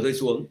trên trời rơi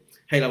xuống,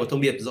 hay là một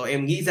thông điệp do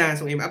em nghĩ ra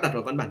xong em áp đặt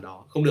vào văn bản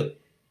đó. Không được.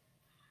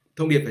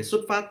 Thông điệp phải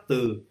xuất phát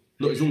từ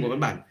nội dung của văn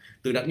bản,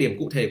 từ đặc điểm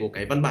cụ thể của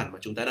cái văn bản mà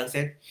chúng ta đang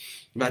xét.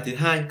 Và thứ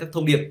hai, các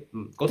thông điệp,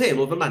 có thể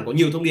một văn bản có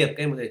nhiều thông điệp, các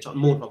em có thể chọn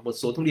một hoặc một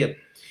số thông điệp.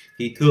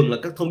 Thì thường là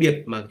các thông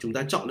điệp mà chúng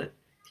ta chọn ấy,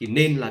 thì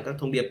nên là các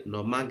thông điệp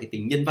nó mang cái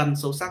tính nhân văn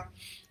sâu sắc,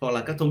 hoặc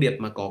là các thông điệp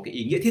mà có cái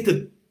ý nghĩa thiết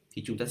thực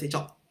thì chúng ta sẽ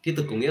chọn. Thiết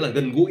thực có nghĩa là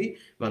gần gũi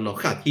và nó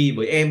khả thi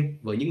với em,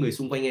 với những người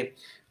xung quanh em,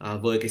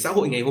 với cái xã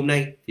hội ngày hôm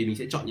nay, thì mình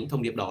sẽ chọn những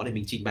thông điệp đó để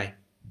mình trình bày.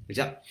 Được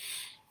chưa?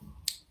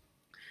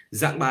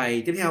 Dạng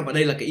bài tiếp theo, và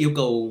đây là cái yêu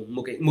cầu,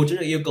 một trong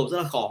những yêu cầu rất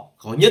là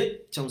khó nhất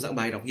trong dạng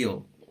bài đọc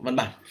hiểu văn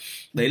bản.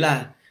 Đấy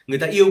là người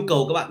ta yêu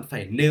cầu các bạn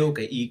phải nêu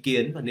cái ý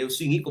kiến và nêu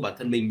suy nghĩ của bản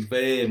thân mình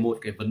về một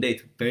cái vấn đề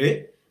thực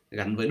tế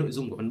gắn với nội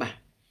dung của văn bản.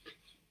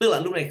 Tức là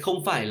lúc này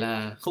không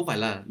phải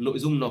là nội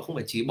dung nó không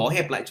phải chỉ bó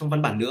hẹp lại trong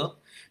văn bản nữa,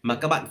 mà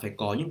các bạn phải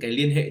có những cái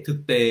liên hệ thực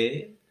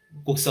tế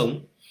cuộc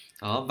sống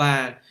đó,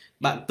 và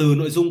bạn từ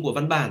nội dung của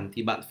văn bản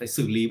thì bạn phải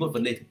xử lý một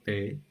vấn đề thực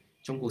tế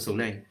trong cuộc sống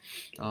này.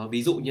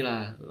 Ví dụ như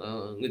là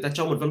người ta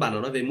cho một văn bản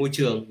nó nói về môi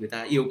trường, người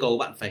ta yêu cầu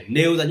bạn phải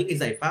nêu ra những cái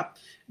giải pháp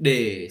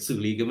để xử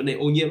lý cái vấn đề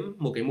ô nhiễm,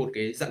 một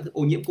cái dạng thức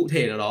ô nhiễm cụ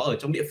thể nào đó ở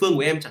trong địa phương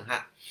của em chẳng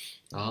hạn.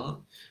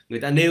 Đó, người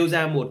ta nêu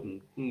ra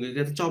người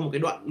ta cho một cái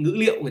đoạn ngữ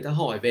liệu, người ta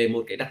hỏi về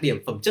một cái đặc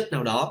điểm phẩm chất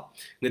nào đó,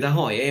 người ta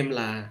hỏi em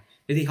là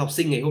thế thì học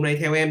sinh ngày hôm nay,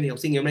 theo em thì học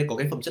sinh ngày hôm nay có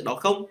cái phẩm chất đó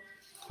không?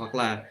 Hoặc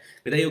là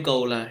người ta yêu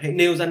cầu là hãy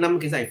nêu ra 5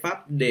 cái giải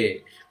pháp để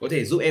có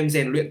thể giúp em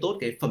rèn luyện tốt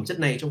cái phẩm chất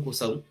này trong cuộc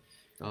sống.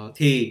 Đó,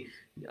 thì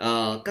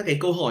các cái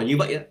câu hỏi như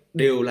vậy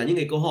đều là những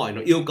cái câu hỏi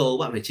nó yêu cầu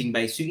bạn phải trình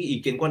bày suy nghĩ,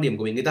 ý kiến, quan điểm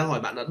của mình. Người ta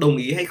hỏi bạn là đồng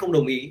ý hay không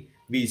đồng ý,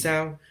 vì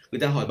sao.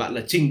 Người ta hỏi bạn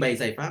là trình bày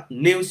giải pháp,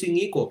 nêu suy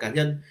nghĩ của cá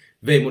nhân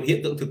về một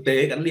hiện tượng thực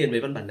tế gắn liền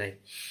với văn bản này.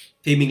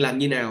 Thì mình làm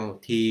như nào?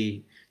 Thì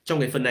trong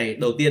cái phần này,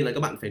 đầu tiên là các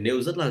bạn phải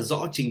nêu rất là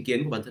rõ chính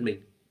kiến của bản thân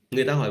mình.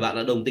 Người ta hỏi bạn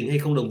là đồng tình hay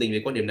không đồng tình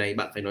với quan điểm này,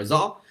 bạn phải nói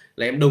rõ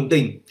là em đồng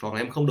tình hoặc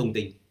là em không đồng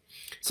tình.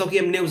 Sau khi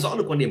em nêu rõ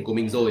được quan điểm của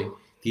mình rồi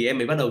thì em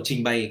mới bắt đầu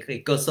trình bày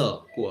cái cơ sở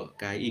của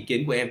cái ý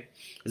kiến của em,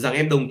 rằng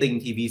em đồng tình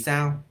thì vì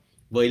sao,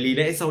 với lý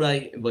lẽ sau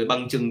đây, với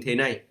bằng chứng thế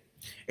này.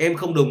 Em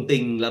không đồng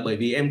tình là bởi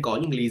vì em có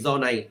những lý do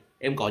này,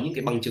 em có những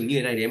cái bằng chứng như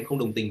thế này để em không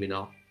đồng tình với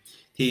nó.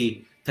 Thì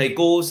thầy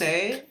cô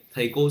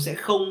sẽ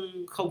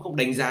không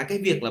đánh giá cái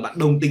việc là bạn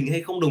đồng tình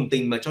hay không đồng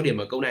tình mà cho điểm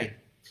ở câu này,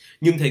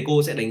 nhưng thầy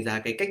cô sẽ đánh giá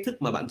cái cách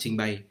thức mà bạn trình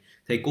bày.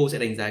 Thầy cô sẽ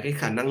đánh giá cái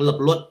khả năng lập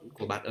luận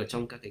của bạn ở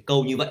trong các cái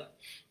câu như vậy.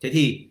 Thế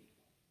thì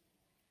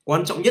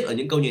quan trọng nhất ở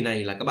những câu như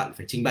này là các bạn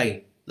phải trình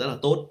bày rất là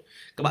tốt.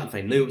 Các bạn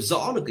phải nêu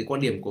rõ được cái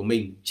quan điểm của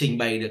mình, trình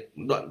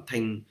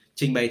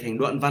bày thành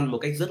đoạn văn một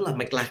cách rất là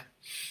mạch lạc,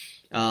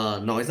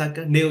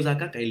 nêu ra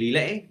các cái lý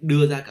lẽ,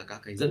 đưa ra cả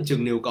các cái dẫn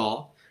chứng nếu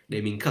có,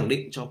 để mình khẳng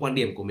định cho quan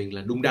điểm của mình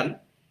là đúng đắn.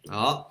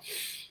 Đó.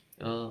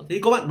 Thế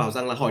có bạn bảo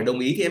rằng là hỏi đồng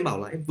ý thì em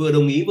bảo là em vừa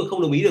đồng ý vừa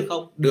không đồng ý được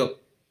không?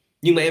 Được.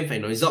 Nhưng mà em phải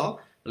nói rõ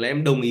là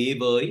em đồng ý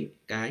với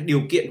cái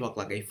điều kiện hoặc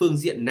là cái phương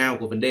diện nào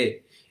của vấn đề,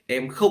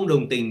 em không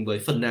đồng tình với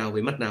phần nào,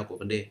 với mặt nào của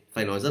vấn đề.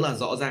 Phải nói rất là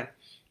rõ ràng,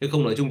 chứ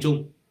không nói chung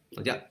chung.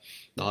 Được chưa?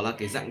 Đó là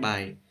cái dạng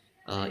bài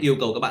yêu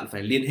cầu các bạn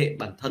phải liên hệ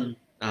bản thân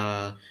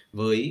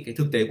với cái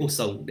thực tế cuộc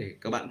sống để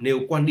các bạn nêu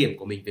quan điểm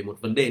của mình về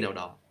một vấn đề nào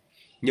đó.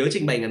 Nhớ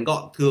trình bày ngắn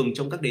gọn. Thường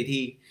trong các đề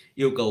thi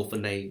yêu cầu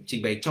phần này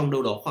trình bày trong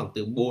đâu đó khoảng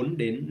từ 4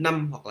 đến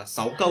 5 hoặc là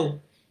 6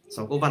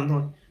 câu văn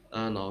thôi,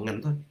 nó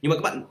ngắn thôi. Nhưng mà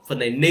các bạn phần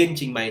này nên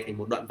trình bày thành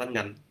một đoạn văn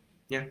ngắn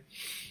nhé.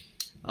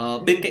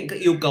 Bên cạnh các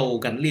yêu cầu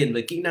gắn liền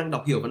với kỹ năng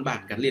đọc hiểu văn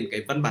bản, gắn liền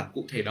cái văn bản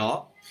cụ thể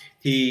đó,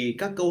 thì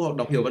các câu hỏi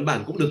đọc hiểu văn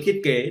bản cũng được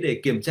thiết kế để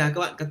kiểm tra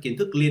các bạn các kiến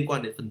thức liên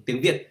quan đến phần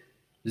tiếng Việt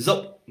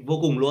rộng vô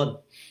cùng luôn.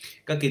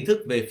 Các kiến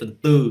thức về phần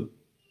từ,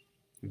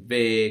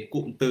 về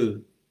cụm từ,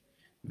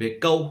 về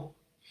câu,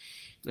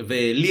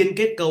 về liên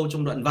kết câu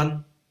trong đoạn văn,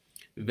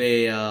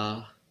 về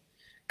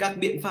các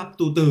biện pháp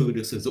tu từ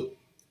được sử dụng,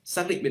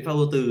 xác định biện pháp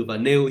tu từ và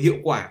nêu hiệu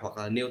quả hoặc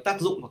là nêu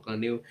tác dụng hoặc là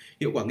nêu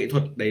hiệu quả nghệ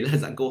thuật. Đấy là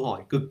dạng câu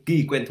hỏi cực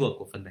kỳ quen thuộc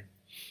của phần này.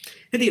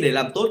 Thế thì để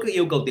làm tốt các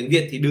yêu cầu tiếng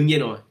Việt thì đương nhiên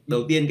rồi,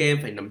 đầu tiên các em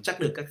phải nắm chắc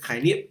được các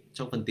khái niệm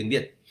trong phần tiếng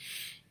Việt.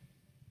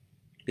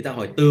 Người ta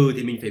hỏi từ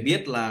thì mình phải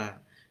biết là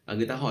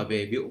người ta hỏi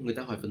về, ví dụ người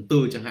ta hỏi phần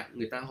từ chẳng hạn,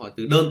 người ta hỏi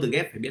từ đơn từ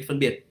ghép phải biết phân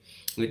biệt.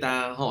 Người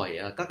ta hỏi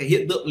các cái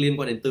hiện tượng liên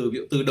quan đến từ, ví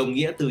dụ từ đồng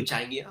nghĩa, từ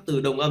trái nghĩa,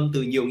 từ đồng âm,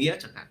 từ nhiều nghĩa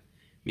chẳng hạn,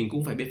 mình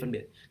cũng phải biết phân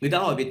biệt. Người ta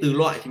hỏi về từ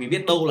loại thì mình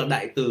biết đâu là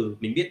đại từ,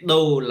 mình biết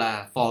đâu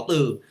là phó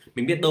từ,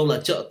 mình biết đâu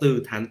là trợ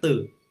từ, thán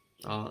từ.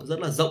 Đó, rất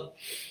là rộng.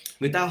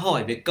 Người ta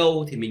hỏi về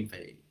câu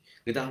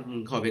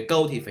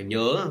thì phải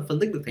nhớ phân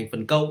tích được thành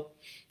phần câu.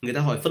 Người ta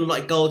hỏi phân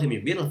loại câu thì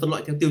mình biết là phân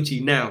loại theo tiêu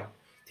chí nào,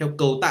 theo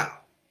cấu tạo,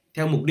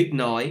 theo mục đích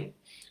nói,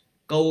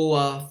 câu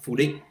phủ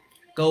định,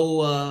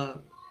 câu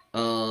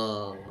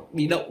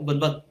bị động, vân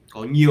vân.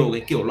 Có nhiều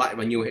cái kiểu loại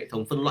và nhiều hệ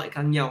thống phân loại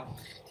khác nhau.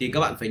 Thì các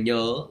bạn phải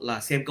nhớ là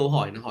xem câu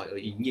hỏi nó hỏi ở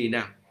ý như thế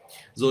nào.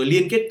 Rồi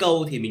liên kết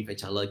câu thì mình phải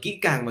trả lời kỹ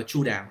càng và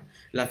chu đáo.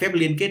 Là phép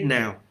liên kết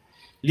nào,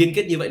 liên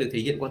kết như vậy được thể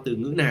hiện qua từ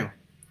ngữ nào.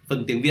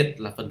 Phần tiếng Việt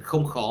là phần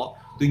không khó,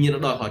 tuy nhiên nó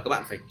đòi hỏi các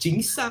bạn phải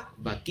chính xác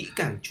và kỹ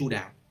càng chu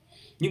đáo.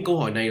 Những câu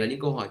hỏi này là những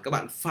câu hỏi các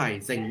bạn phải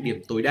dành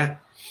điểm tối đa.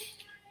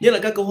 Nhất là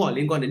các câu hỏi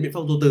liên quan đến biện pháp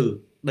tu từ.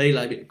 Đây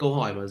là những câu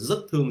hỏi mà rất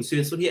thường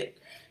xuyên xuất hiện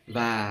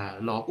và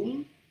nó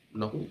cũng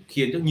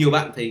khiến cho nhiều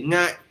bạn thấy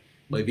ngại,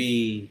 bởi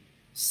vì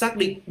xác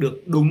định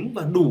được đúng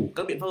và đủ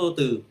các biện pháp tu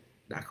từ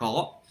đã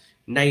khó,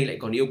 nay lại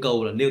còn yêu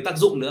cầu là nêu tác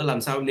dụng nữa.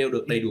 Làm sao nêu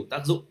được đầy đủ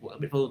tác dụng của các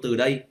biện pháp tu từ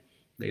đây?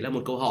 Đấy là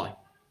một câu hỏi.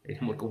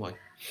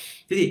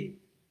 Thế thì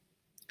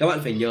các bạn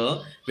phải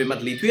nhớ về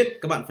mặt lý thuyết,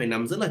 các bạn phải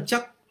nắm rất là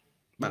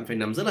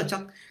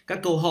chắc. Các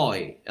câu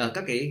hỏi,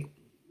 các cái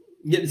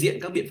nhận diện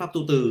các biện pháp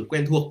tu từ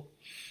quen thuộc.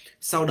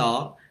 Sau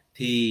đó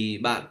thì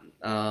bạn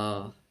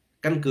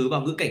căn cứ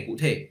vào ngữ cảnh cụ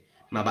thể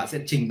mà bạn sẽ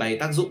trình bày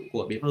tác dụng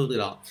của biện pháp tu từ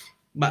đó.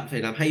 Bạn phải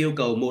làm hai yêu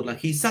cầu. Một là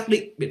khi xác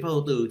định biện pháp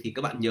tu từ thì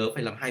các bạn nhớ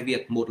phải làm hai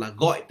việc. Một là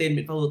gọi tên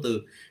biện pháp tu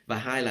từ và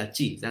hai là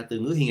chỉ ra từ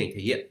ngữ, hình ảnh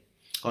thể hiện.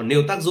 Còn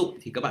nêu tác dụng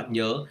thì các bạn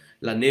nhớ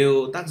là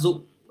nêu tác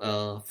dụng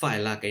phải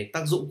là cái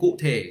tác dụng cụ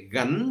thể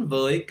gắn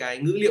với cái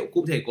ngữ liệu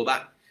cụ thể của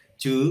bạn,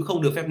 chứ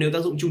không được phép nêu tác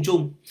dụng chung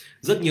chung.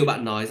 Rất nhiều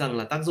bạn nói rằng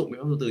là tác dụng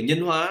biện pháp tu từ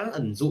nhân hóa,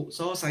 ẩn dụ,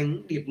 so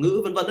sánh, điệp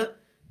ngữ, vân vân á,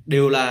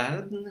 đều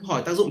là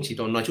hỏi tác dụng chỉ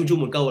nói chung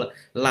chung một câu là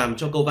làm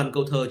cho câu văn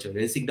câu thơ trở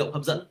nên sinh động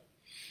hấp dẫn.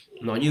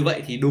 Nói như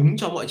vậy thì đúng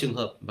cho mọi trường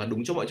hợp, và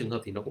đúng cho mọi trường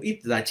hợp thì nó cũng ít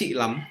giá trị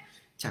lắm,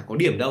 chả có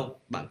điểm đâu.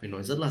 Bạn phải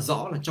nói rất là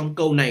rõ là trong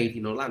câu này thì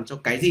nó làm cho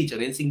cái gì trở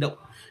nên sinh động,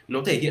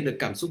 nó thể hiện được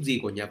cảm xúc gì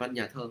của nhà văn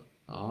nhà thơ.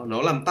 Đó,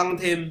 nó làm tăng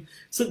thêm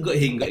sức gợi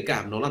hình gợi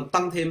cảm, nó làm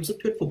tăng thêm sức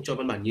thuyết phục cho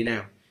văn bản như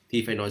nào,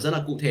 thì phải nói rất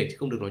là cụ thể chứ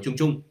không được nói chung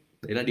chung.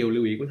 Đấy là điều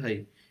lưu ý của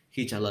thầy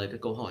khi trả lời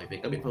các câu hỏi về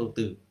các biện pháp tu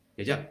từ,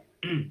 hiểu chưa?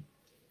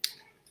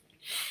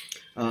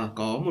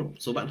 Có một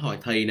số bạn hỏi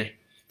thầy này,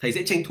 thầy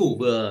sẽ tranh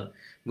thủ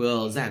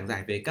vừa giảng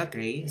giải về các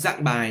cái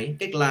dạng bài,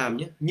 cách làm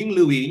nhé, nhưng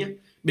lưu ý nhé.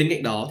 Bên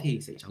cạnh đó thì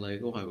sẽ trả lời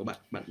câu hỏi của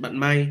bạn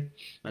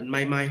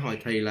Mai hỏi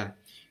thầy là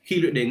khi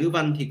luyện đề ngữ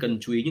văn thì cần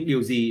chú ý những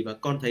điều gì, và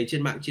con thấy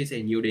trên mạng chia sẻ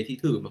nhiều đề thi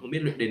thử mà không biết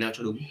luyện đề nào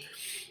cho đúng.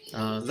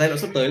 Giai đoạn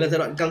sắp tới là giai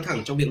đoạn căng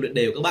thẳng trong việc luyện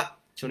đề của các bạn,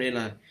 cho nên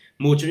là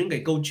một trong những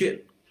cái câu chuyện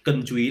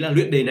cần chú ý là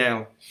luyện đề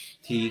nào.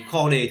 Thì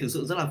kho đề thực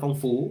sự rất là phong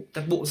phú,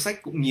 các bộ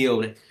sách cũng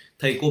nhiều này,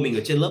 thầy cô mình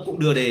ở trên lớp cũng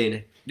đưa đề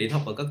này, đến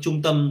học ở các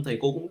trung tâm thầy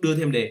cô cũng đưa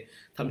thêm đề,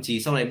 thậm chí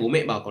sau này bố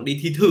mẹ bảo còn đi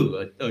thi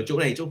thử ở chỗ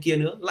này chỗ kia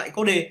nữa lại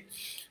có đề.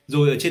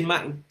 Rồi ở trên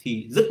mạng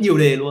thì rất nhiều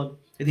đề luôn.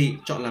 Thế thì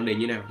chọn làm đề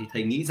như nào? Thì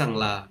thầy nghĩ rằng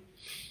là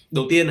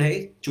đầu tiên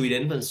hãy chú ý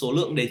đến phần số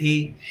lượng đề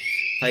thi.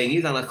 Thầy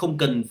nghĩ rằng là không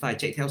cần phải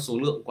chạy theo số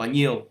lượng quá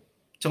nhiều.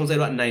 Trong giai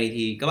đoạn này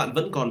thì các bạn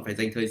vẫn còn phải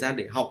dành thời gian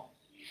để học,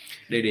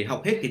 để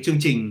học hết cái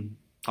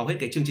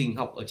chương trình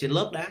học ở trên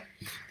lớp đã.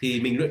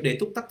 Thì mình luyện đề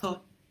túc tắc thôi.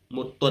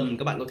 Một tuần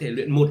các bạn có thể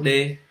luyện 1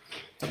 đề,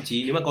 thậm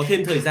chí nếu mà có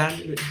thêm thời gian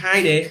luyện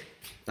 2 đề.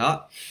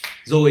 Đó.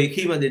 Rồi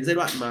khi mà đến giai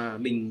đoạn mà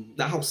mình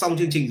đã học xong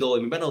chương trình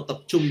rồi, mình bắt đầu tập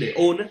trung để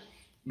ôn ấy,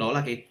 đó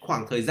là cái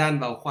khoảng thời gian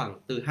vào khoảng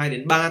từ 2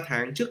 đến 3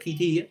 tháng trước khi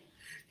thi ấy,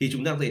 thì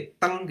chúng ta có thể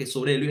tăng cái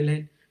số đề luyện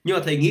lên. Nhưng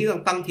mà thầy nghĩ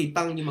rằng tăng thì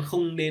tăng, nhưng mà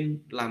không nên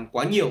làm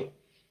quá nhiều.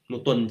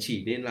 Một tuần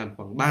chỉ nên làm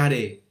khoảng 3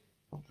 đề,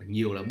 hoặc là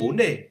nhiều là 4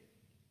 đề.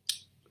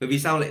 Bởi vì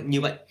sao lại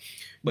như vậy?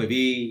 Bởi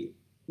vì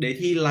đề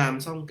thi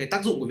làm xong, cái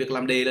tác dụng của việc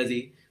làm đề là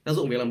gì? Tác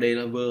dụng việc làm đề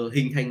là vừa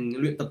hình thành,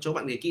 luyện tập cho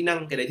bạn cái kỹ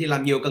năng, cái đấy thì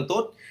làm nhiều càng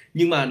tốt,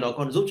 nhưng mà nó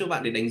còn giúp cho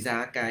bạn để đánh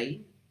giá cái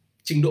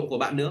trình độ của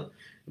bạn nữa.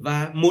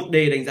 Và một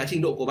đề đánh giá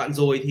trình độ của bạn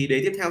rồi thì đề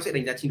tiếp theo sẽ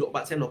đánh giá trình độ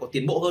bạn xem nó có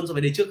tiến bộ hơn so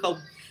với đề trước không.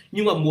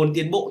 Nhưng mà muốn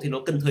tiến bộ thì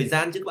nó cần thời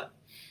gian chứ các bạn.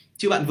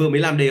 Chứ bạn vừa mới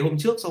làm đề hôm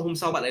trước, xong hôm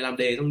sau bạn lại làm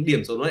đề, xong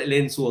điểm số nó lại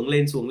lên xuống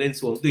lên xuống lên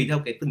xuống tùy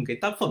theo từng cái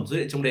tác phẩm xuất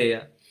hiện trong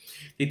đề.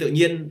 Thì tự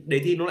nhiên đề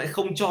thi nó lại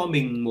không cho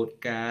mình một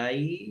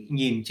cái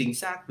nhìn chính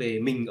xác về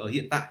mình ở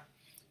hiện tại.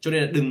 Cho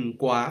nên là đừng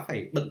quá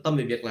phải bận tâm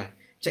về việc là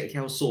chạy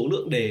theo số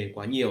lượng đề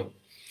quá nhiều.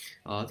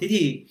 Thế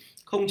thì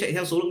không chạy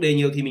theo số lượng đề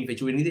nhiều thì mình phải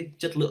chú ý đến cái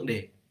chất lượng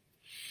đề.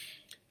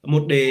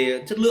 Một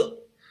đề chất lượng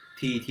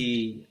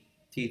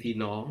thì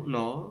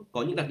nó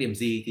có những đặc điểm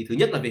gì? Thì thứ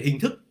nhất là về hình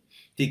thức.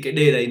 Thì cái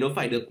đề đấy nó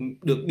phải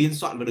được biên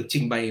soạn và được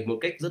trình bày một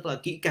cách rất là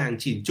kỹ càng,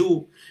 chỉn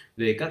chu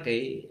về các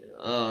cái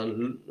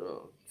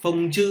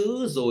phông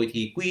chữ, rồi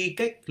thì quy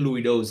cách,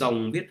 lùi đầu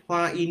dòng, viết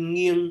hoa in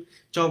nghiêng,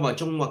 cho vào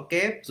trong ngoặc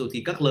kép, rồi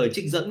thì các lời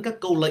trích dẫn, các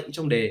câu lệnh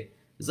trong đề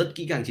rất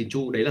kỹ càng chỉn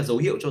chu. Đấy là dấu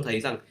hiệu cho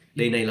thấy rằng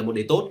đề này là một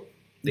đề tốt.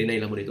 Đề này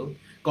là một đề tốt.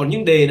 Còn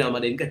những đề nào mà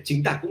đến cả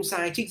chính tả cũng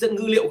sai, trích dẫn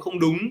ngữ liệu không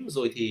đúng,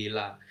 rồi thì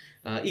là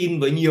in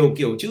với nhiều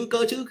kiểu chữ,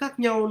 cỡ chữ khác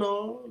nhau,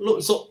 nó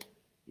lộn xộn,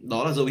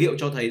 đó là dấu hiệu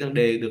cho thấy rằng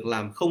đề được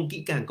làm không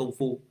kỹ càng công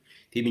phu.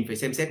 Thì mình phải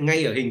xem xét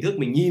ngay ở hình thức,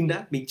 mình nhìn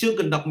đã, mình chưa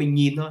cần đọc, mình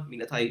nhìn thôi mình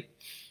đã thấy.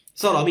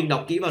 Sau đó mình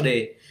đọc kỹ vào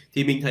đề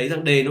thì mình thấy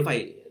rằng đề nó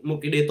phải, một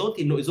cái đề tốt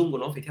thì nội dung của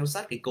nó phải theo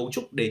sát cái cấu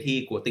trúc đề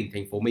thi của tỉnh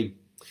thành phố mình.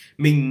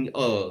 Mình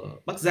ở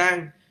Bắc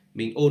Giang,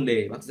 mình ôn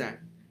đề Bắc Giang.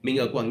 Mình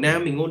ở Quảng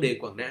Nam, mình ôn đề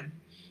Quảng Nam.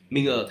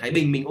 Mình ở Thái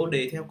Bình, mình ôn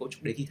đề theo cấu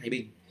trúc đề thi Thái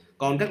Bình.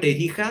 Còn các đề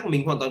thi khác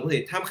mình hoàn toàn có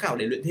thể tham khảo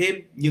để luyện thêm,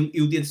 nhưng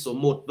ưu tiên số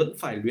 1 vẫn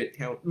phải luyện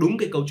theo đúng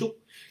cái cấu trúc.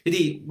 Thế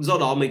thì do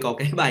đó mới có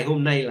cái bài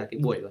hôm nay là cái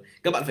buổi rồi.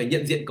 Các bạn phải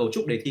nhận diện cấu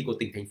trúc đề thi của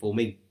tỉnh thành phố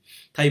mình.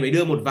 Thầy mới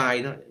đưa một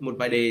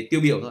vài đề tiêu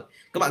biểu thôi.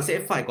 Các bạn sẽ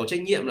phải có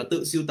trách nhiệm là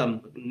tự sưu tầm.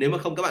 Nếu mà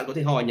không, các bạn có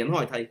thể nhắn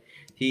hỏi thầy,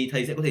 thì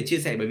thầy sẽ có thể chia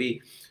sẻ. Bởi vì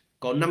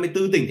có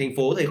 54 tỉnh thành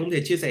phố, thầy không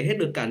thể chia sẻ hết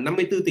được cả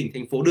 54 tỉnh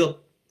thành phố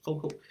được,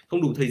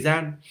 không đủ thời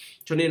gian.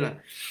 Cho nên là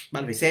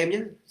bạn phải xem nhé,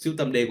 sưu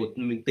tầm đề của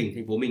mình, tỉnh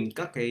thành phố mình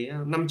các cái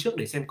năm trước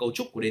để xem cấu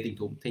trúc của đề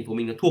thành phố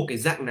mình nó thuộc cái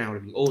dạng nào để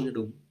mình ôn cho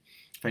đúng,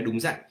 phải đúng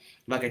dạng.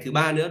 Và cái thứ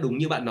ba nữa, đúng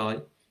như bạn nói,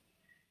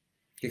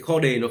 cái kho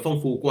đề nó phong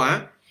phú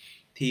quá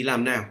thì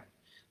làm nào?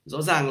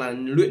 Rõ ràng là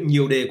luyện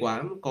nhiều đề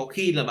quá có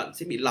khi là bạn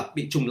sẽ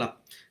bị trùng lặp.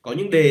 Có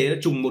những đề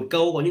trùng một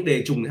câu, có những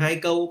đề trùng 2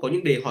 câu, có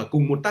những đề hỏi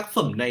cùng một tác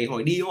phẩm này,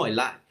 hỏi đi hỏi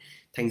lại,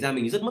 thành ra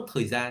mình rất mất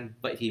thời gian.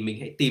 Vậy thì mình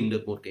hãy tìm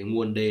được một cái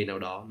nguồn đề nào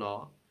đó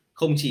nó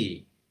không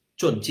chỉ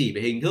chuẩn chỉ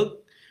về hình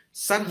thức,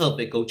 sát hợp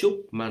về cấu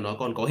trúc, mà nó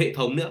còn có hệ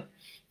thống nữa.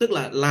 Tức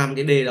là làm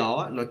cái đề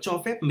đó nó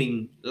cho phép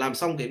mình làm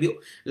xong cái, ví dụ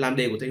làm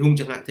đề của thầy Hùng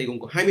chẳng hạn, thầy Hùng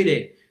có 20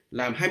 đề,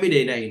 làm 20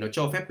 đề này nó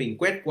cho phép mình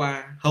quét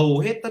qua hầu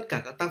hết tất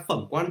cả các tác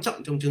phẩm quan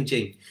trọng trong chương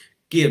trình,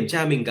 kiểm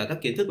tra mình cả các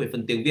kiến thức về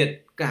phần tiếng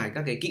Việt, cả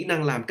các cái kỹ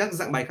năng làm các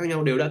dạng bài khác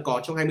nhau đều đã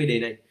có trong 20 đề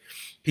này.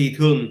 Thì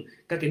thường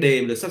các cái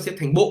đề được sắp xếp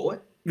thành bộ ấy,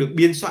 được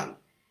biên soạn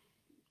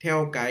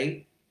theo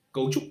cái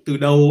cấu trúc từ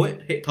đầu ấy,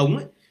 hệ thống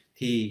ấy,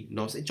 thì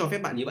nó sẽ cho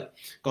phép bạn như vậy.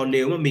 Còn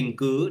nếu mà mình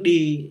cứ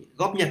đi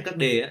góp nhặt các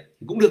đề ấy,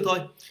 thì cũng được thôi,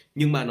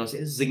 nhưng mà nó sẽ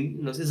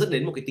dẫn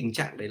đến một cái tình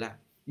trạng đấy là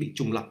bị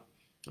trùng lặp.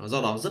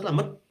 Do đó rất là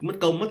mất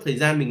công, mất thời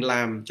gian mình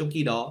làm, trong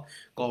khi đó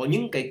có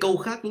những cái câu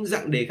khác, những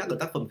dạng đề khác ở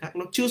tác phẩm khác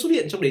nó chưa xuất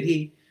hiện trong đề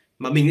thi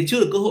mà mình chưa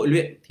được cơ hội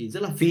luyện thì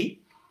rất là phí,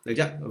 được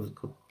chưa?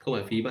 Không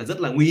phải phí mà rất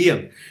là nguy hiểm,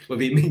 bởi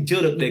vì mình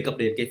chưa được đề cập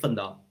đến cái phần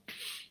đó.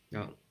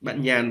 Đó.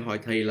 Bạn Nhàn hỏi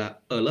thầy là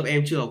ở lớp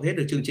em chưa học hết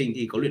được chương trình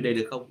thì có luyện đề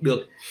được không?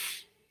 Được.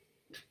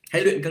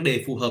 Hãy luyện các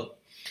đề phù hợp,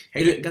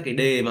 hãy luyện các cái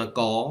đề mà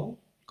có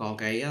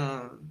cái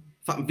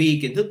phạm vi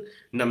kiến thức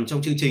nằm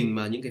trong chương trình,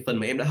 mà những cái phần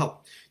mà em đã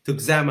học. Thực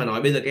ra mà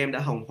nói bây giờ các em đã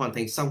hoàn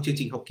thành xong chương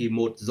trình học kỳ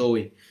 1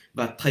 rồi,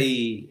 và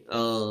thầy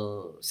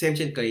xem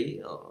trên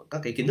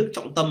các cái kiến thức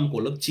trọng tâm của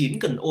lớp 9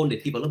 cần ôn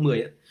để thi vào lớp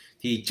 10 ấy,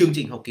 thì chương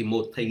trình học kỳ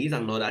 1 thầy nghĩ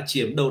rằng nó đã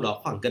chiếm đâu đó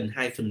khoảng gần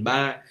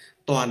 2/3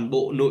 toàn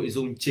bộ nội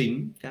dung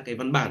chính các cái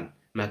văn bản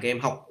mà các em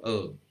học ở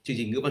chương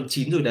trình ngữ văn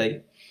 9 rồi đấy.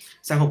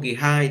 Sang học kỳ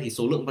 2 thì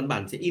số lượng văn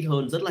bản sẽ ít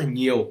hơn rất là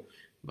nhiều,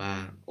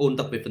 và ôn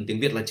tập về phần tiếng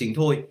Việt là chính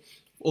thôi,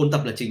 ôn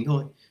tập là chính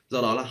thôi.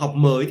 Do đó là học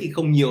mới thì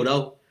không nhiều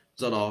đâu.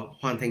 Do đó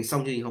hoàn thành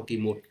xong chương trình học kỳ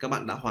 1, các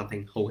bạn đã hoàn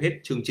thành hầu hết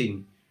chương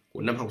trình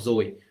của năm học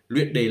rồi,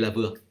 luyện đề là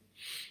vừa.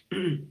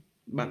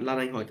 Bạn Lan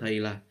Anh hỏi thầy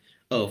là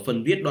ở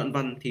phần viết đoạn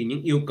văn thì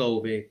những yêu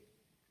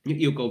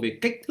cầu về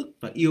cách thức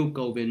và yêu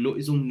cầu về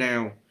nội dung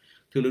nào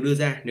thường được đưa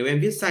ra? Nếu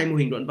em viết sai mô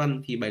hình đoạn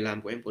văn thì bài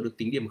làm của em có được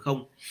tính điểm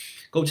không?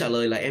 Câu trả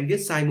lời là em viết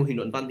sai mô hình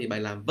đoạn văn thì bài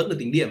làm vẫn được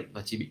tính điểm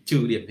và chỉ bị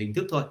trừ điểm hình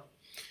thức thôi.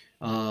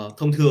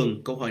 Thông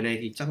thường câu hỏi này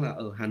thì chắc là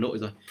ở Hà Nội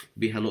rồi,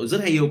 vì Hà Nội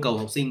rất hay yêu cầu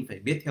học sinh phải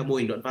viết theo mô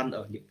hình đoạn văn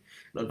ở những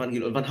đoạn văn như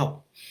đoạn văn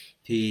học,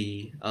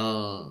 thì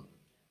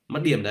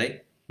mất điểm đấy,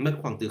 mất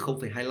khoảng từ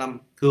 0,25,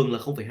 thường là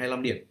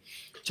 0,25 điểm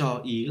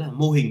cho ý là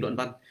mô hình đoạn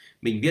văn.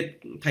 Mình viết,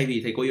 thay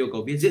vì thầy cô yêu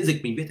cầu viết diễn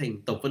dịch, mình viết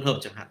thành tổng phân hợp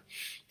chẳng hạn,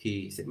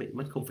 thì sẽ bị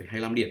mất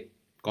 0,25 điểm.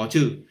 Có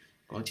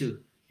trừ,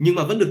 nhưng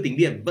mà vẫn được tính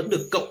điểm, vẫn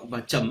được cộng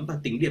và chấm và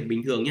tính điểm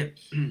bình thường nhé.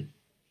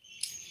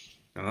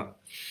 Đó.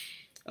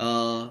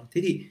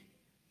 Thế thì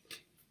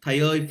thầy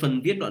ơi,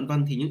 phần viết đoạn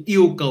văn thì những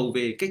yêu cầu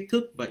về cách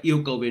thức và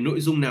yêu cầu về nội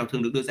dung nào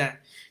thường được đưa ra?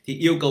 Thì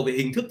yêu cầu về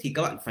hình thức thì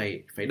các bạn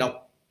phải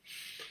đọc.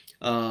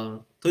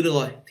 Thôi được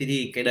rồi,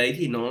 thì cái đấy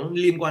thì nó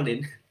liên quan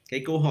đến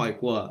cái câu hỏi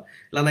của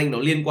Lan Anh,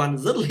 nó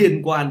rất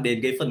liên quan đến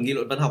cái phần nghị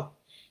luận văn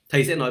học.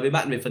 Thầy sẽ nói với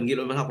bạn về phần nghị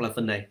luận văn học là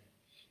phần này.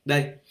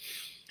 Đây,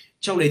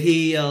 Trong đề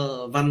thi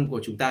văn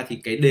của chúng ta thì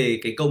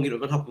cái câu nghị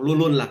luận văn học luôn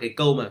luôn là cái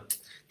câu mà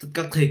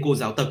các thầy cô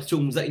giáo tập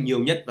trung dạy nhiều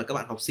nhất và các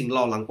bạn học sinh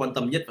lo lắng quan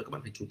tâm nhất và các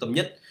bạn phải chú tâm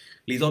nhất.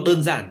 Lý do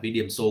đơn giản vì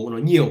điểm số của nó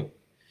nhiều.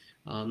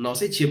 Nó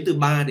sẽ chiếm từ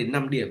 3 đến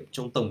 5 điểm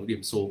trong tổng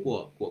điểm số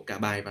của cả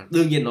bài, và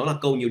đương nhiên nó là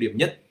câu nhiều điểm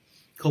nhất.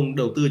 Không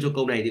đầu tư cho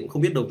câu này thì cũng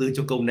không biết đầu tư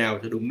cho câu nào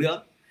cho đúng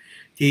nữa.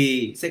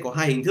 Thì sẽ có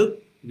hai hình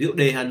thức. Ví dụ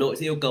đề Hà Nội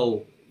sẽ yêu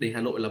cầu, đề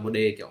Hà Nội là một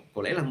đề kiểu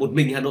có lẽ là một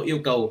mình Hà Nội yêu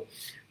cầu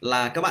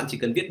là các bạn chỉ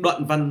cần viết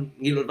đoạn văn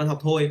nghị luận văn học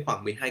thôi,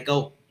 khoảng 12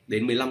 câu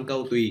đến 15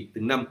 câu tùy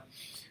từng năm.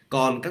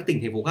 Còn các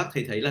tỉnh thành phố khác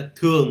thầy thấy là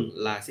thường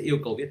là sẽ yêu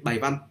cầu viết bài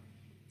văn,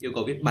 yêu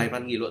cầu viết bài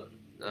văn nghị luận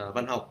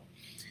văn học.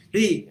 Thế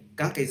thì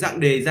các cái dạng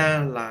đề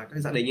ra là các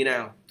dạng đề như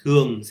nào?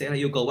 Thường sẽ là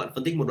yêu cầu bạn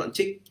phân tích một đoạn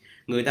trích.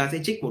 Người ta sẽ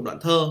trích một đoạn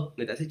thơ,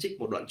 người ta sẽ trích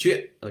một đoạn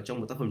truyện ở trong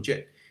một tác phẩm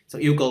truyện.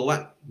 Xong yêu cầu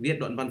bạn viết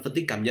đoạn văn phân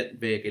tích cảm nhận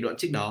về cái đoạn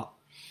trích đó.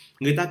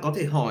 Người ta có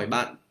thể hỏi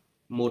bạn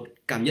một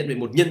cảm nhận về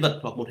một nhân vật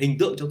hoặc một hình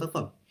tượng trong tác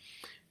phẩm.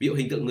 Ví dụ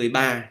hình tượng người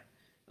bà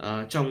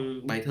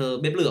trong bài thơ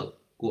Bếp Lửa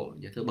của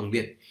nhà thơ Bằng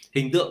Việt,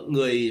 hình tượng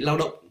người lao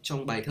động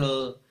trong bài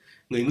thơ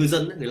người ngư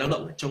dân, người lao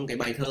động trong cái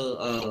bài thơ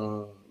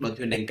Đoàn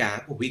thuyền đánh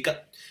cá của Huy Cận,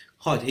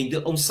 hỏi hình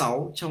tượng ông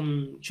Sáu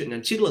trong truyện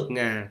ngắn Chiếc lược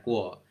ngà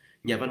của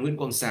nhà văn Nguyễn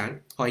Quang Sáng,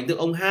 hỏi hình tượng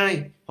ông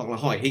Hai, hoặc là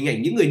hỏi hình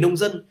ảnh những người nông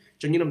dân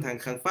trong những năm tháng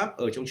kháng Pháp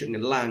ở trong truyện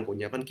ngắn Làng của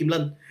nhà văn Kim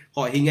Lân,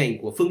 hỏi hình ảnh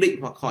của Phương Định,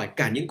 hoặc hỏi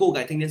cả những cô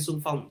gái thanh niên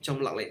xung phong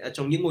trong lặng lẽ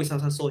trong những ngôi sao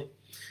xa xôi.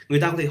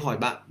 Người ta có thể hỏi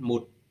bạn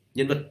một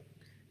nhân vật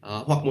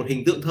hoặc một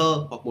hình tượng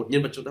thơ hoặc một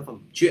nhân vật trong tác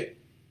phẩm truyện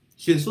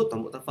xuyên suốt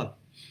toàn bộ tác phẩm.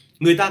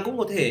 Người ta cũng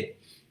có thể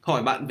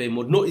hỏi bạn về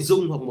một nội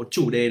dung hoặc một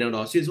chủ đề nào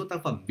đó xuyên suốt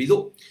tác phẩm. Ví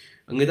dụ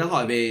người ta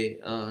hỏi về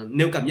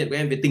nêu cảm nhận của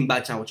em về tình bà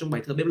cháu trong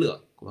bài thơ Bếp Lửa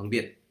của Bằng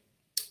Việt.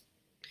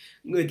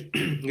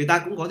 Người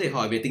ta cũng có thể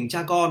hỏi về tình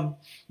cha con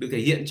được thể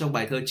hiện trong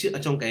bài thơ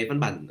trong cái văn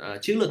bản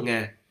Chiếc lược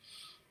ngà.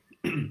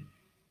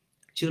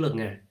 Chiếc lược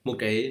ngà, một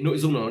cái nội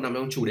dung nó nằm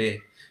trong chủ đề.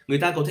 Người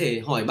ta có thể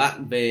hỏi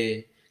bạn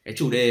về cái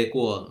chủ đề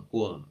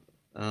của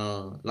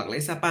Lặng lẽ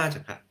Sapa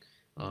chẳng hạn,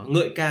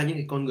 ngợi ca những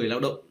cái con người lao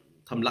động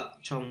thầm lặng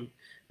trong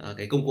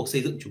cái công cuộc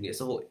xây dựng chủ nghĩa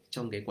xã hội,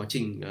 trong cái quá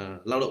trình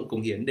lao động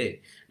cống hiến để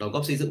đóng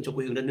góp xây dựng cho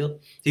quê hương đất nước.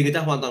 Thì người ta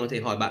hoàn toàn có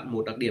thể hỏi bạn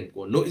một đặc điểm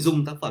của nội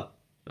dung tác phẩm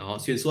đó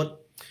xuyên suốt.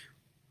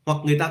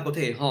 Hoặc người ta có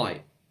thể hỏi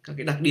các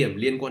cái đặc điểm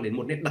liên quan đến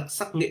một nét đặc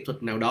sắc nghệ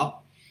thuật nào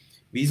đó.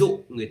 Ví dụ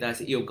người ta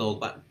sẽ yêu cầu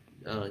bạn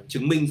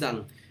chứng minh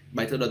rằng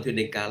bài thơ Đoàn thuyền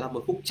đánh cá là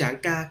một khúc tráng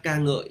ca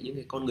ngợi những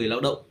cái con người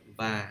lao động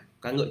và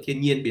ca ngợi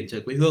thiên nhiên biển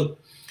trời quê hương.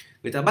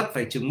 Người ta bắt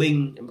phải chứng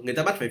minh, người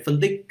ta bắt phải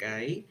phân tích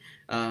cái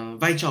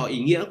vai trò ý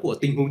nghĩa của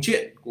tình huống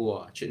truyện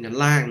của truyện ngắn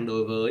Làng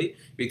đối với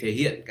việc thể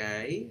hiện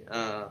cái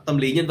tâm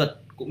lý nhân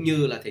vật cũng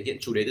như là thể hiện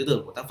chủ đề tư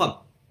tưởng của tác phẩm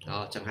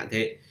đó, chẳng hạn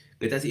thế.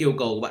 Người ta sẽ yêu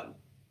cầu bạn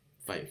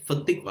phải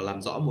phân tích và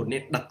làm rõ một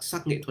nét đặc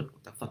sắc nghệ thuật của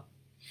tác phẩm.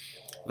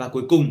 Và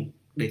cuối cùng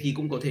đề thi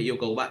cũng có thể yêu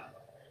cầu bạn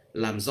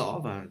làm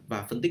rõ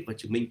và phân tích và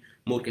chứng minh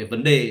một cái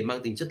vấn đề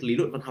mang tính chất lý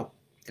luận văn học.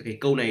 Các cái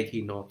câu này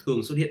thì nó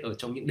thường xuất hiện ở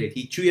trong những đề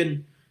thi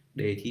chuyên,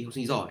 đề thi học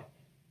sinh giỏi,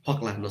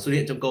 hoặc là nó xuất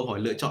hiện trong câu hỏi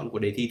lựa chọn của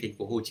đề thi Thành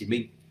phố Hồ Chí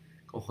Minh.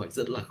 Câu hỏi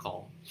rất là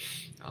khó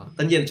đó,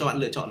 tất nhiên cho bạn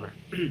lựa chọn mà.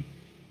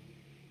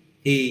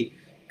 Thì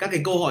các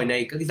cái câu hỏi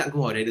này, các cái dạng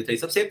câu hỏi này được thầy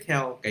sắp xếp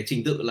theo cái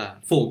trình tự là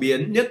phổ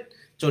biến nhất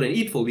cho đến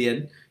ít phổ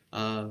biến,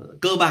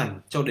 cơ bản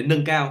cho đến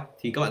nâng cao.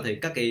 Thì các bạn thấy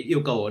các cái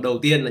yêu cầu ở đầu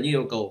tiên là những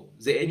yêu cầu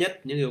dễ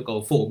nhất, những yêu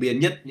cầu phổ biến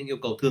nhất, những yêu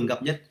cầu thường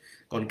gặp nhất.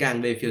 Còn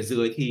càng về phía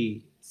dưới thì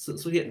sự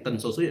xuất hiện, tần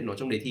số xuất hiện nó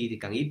trong đề thi thì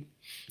càng ít.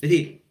 Thế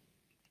thì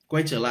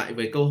quay trở lại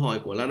với câu hỏi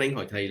của Lan Anh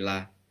hỏi thầy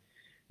là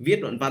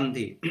viết đoạn văn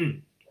thì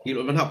nghị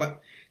luận văn học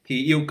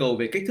thì yêu cầu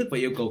về cách thức và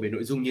yêu cầu về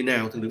nội dung như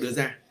nào thường được đưa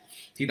ra.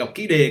 Thì đọc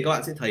kỹ đề các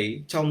bạn sẽ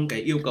thấy trong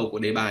cái yêu cầu của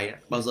đề bài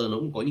bao giờ nó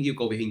cũng có những yêu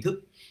cầu về hình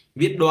thức.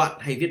 Viết đoạn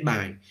hay viết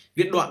bài.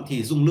 Viết đoạn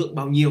thì dung lượng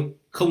bao nhiêu,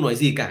 không nói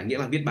gì cả, nghĩa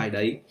là viết bài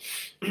đấy.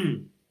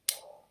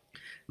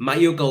 Mà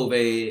yêu cầu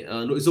về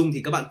nội dung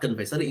thì các bạn cần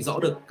phải xác định rõ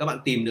được, các bạn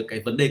tìm được cái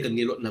vấn đề cần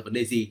nghị luận là vấn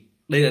đề gì.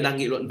 Đây là đang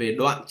nghị luận về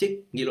đoạn trích,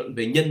 nghị luận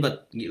về nhân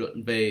vật, nghị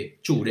luận về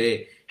chủ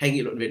đề, hay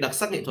nghị luận về đặc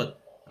sắc nghệ thuật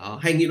đó,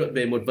 hay nghị luận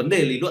về một vấn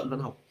đề lý luận văn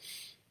học.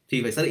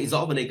 Thì phải xác định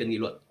rõ vấn đề cần nghị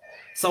luận.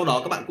 Sau đó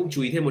các bạn cũng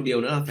chú ý thêm một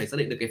điều nữa là phải xác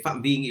định được cái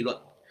phạm vi nghị luận.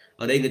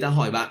 Ở đây người ta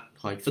hỏi bạn,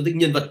 hỏi phân tích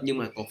nhân vật, nhưng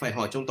mà có phải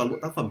hỏi trong toàn bộ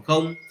tác phẩm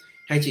không?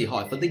 Hay chỉ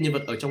hỏi phân tích nhân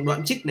vật ở trong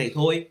đoạn trích này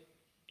thôi?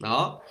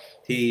 Đó,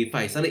 thì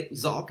phải xác định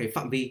rõ cái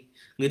phạm vi.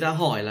 Người ta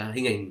hỏi là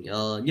hình ảnh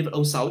nhân vật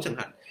ông Sáu chẳng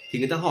hạn, thì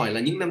người ta hỏi là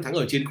những năm tháng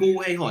ở chiến khu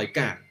hay hỏi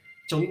cả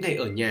trong những ngày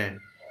ở nhà.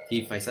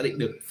 Thì phải xác định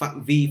được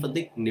phạm vi phân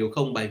tích, nếu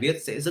không bài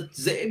viết sẽ rất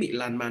dễ bị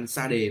lan man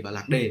xa đề và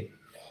lạc đề.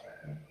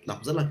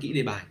 Đọc rất là kỹ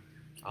đề bài.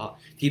 Đó.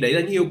 Thì đấy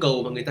là những yêu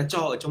cầu mà người ta cho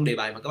ở trong đề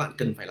bài mà các bạn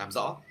cần phải làm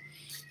rõ.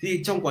 Thì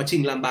trong quá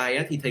trình làm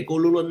bài thì thầy cô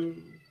luôn luôn,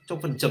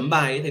 trong phần chấm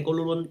bài thầy cô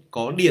luôn luôn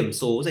có điểm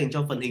số dành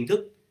cho phần hình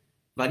thức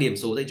và điểm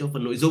số dành cho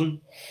phần nội dung.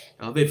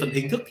 Đó. Về phần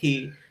hình thức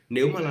thì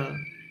nếu mà là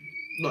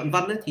đoạn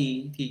văn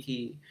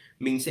thì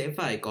mình sẽ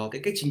phải có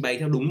cái cách trình bày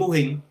theo đúng mô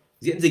hình,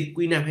 diễn dịch,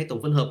 quy nạp hay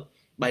tổng phân hợp.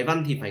 Bài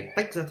văn thì phải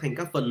tách ra thành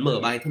các phần mở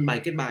bài, thân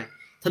bài, kết bài.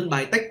 Thân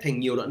bài tách thành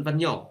nhiều đoạn văn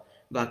nhỏ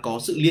và có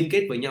sự liên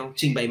kết với nhau,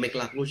 trình bày mạch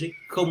lạc logic,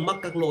 không mắc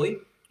các lỗi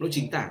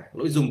chính tả,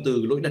 lỗi dùng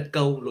từ, lỗi đặt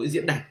câu, lỗi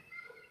diễn đạt.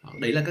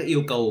 Đấy là các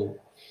yêu cầu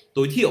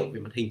tối thiểu về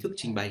mặt hình thức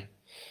trình bày.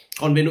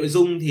 Còn về nội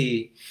dung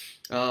thì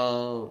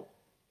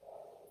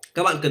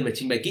các bạn cần phải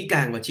trình bày kỹ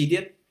càng và chi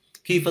tiết.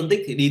 Khi phân tích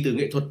thì đi từ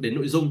nghệ thuật đến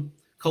nội dung,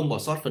 không bỏ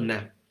sót phần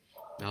nào.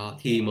 Đó,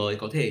 thì mới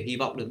có thể hy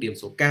vọng được điểm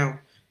số cao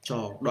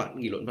cho đoạn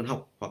nghị luận văn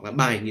học hoặc là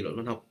bài nghị luận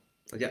văn học.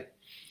 Được chưa?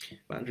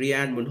 Bạn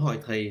Rian muốn hỏi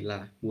thầy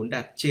là muốn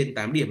đạt trên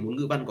 8 điểm môn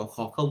ngữ văn có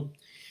khó không?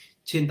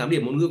 Trên 8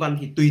 điểm môn ngữ văn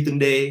thì tùy từng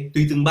đề,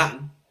 tùy từng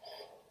bạn.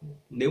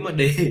 Nếu mà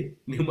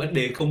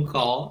đề không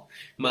khó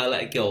mà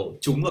lại kiểu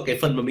trúng vào cái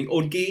phần mà mình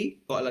ôn kỹ,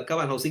 gọi là các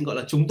bạn học sinh gọi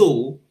là trúng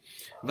tủ,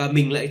 và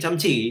mình lại chăm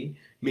chỉ,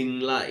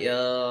 mình lại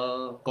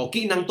có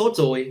kỹ năng tốt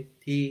rồi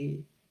thì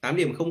 8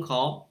 điểm không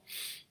khó.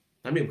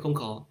 8 điểm không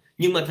khó.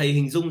 Nhưng mà thầy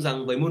hình dung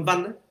rằng với môn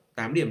văn á,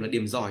 8 điểm là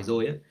điểm giỏi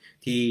rồi á,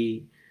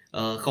 thì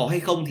khó hay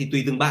không thì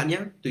tùy từng bạn nhé,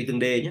 tùy từng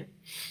đề nhé.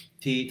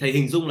 Thì thầy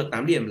hình dung là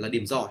 8 điểm là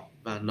điểm giỏi,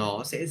 và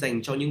nó sẽ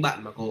dành cho những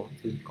bạn mà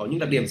có những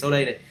đặc điểm sau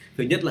đây này.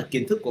 Thứ nhất là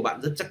kiến thức của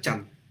bạn rất chắc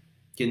chắn,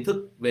 kiến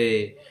thức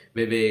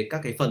về các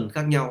cái phần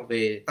khác nhau,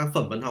 về tác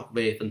phẩm văn học,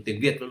 về phần tiếng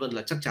Việt vân vân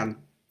là chắc chắn.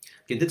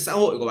 Kiến thức xã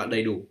hội của bạn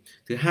đầy đủ.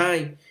 Thứ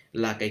hai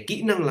là cái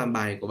kỹ năng làm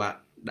bài của bạn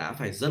đã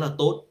phải rất là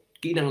tốt.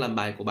 Kỹ năng làm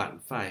bài của bạn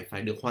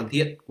phải được hoàn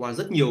thiện qua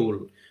rất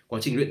nhiều quá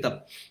trình luyện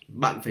tập.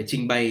 Bạn phải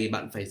trình bày,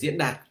 bạn phải diễn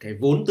đạt cái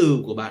vốn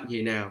từ của bạn như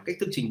thế nào, cách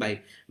thức trình bày.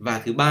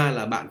 Và thứ ba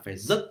là bạn phải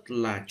rất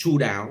là chu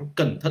đáo,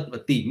 cẩn thận và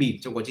tỉ mỉ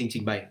trong quá trình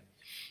trình bày.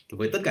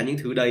 Với tất cả những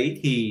thứ đấy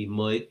thì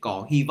mới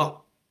có hy vọng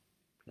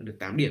được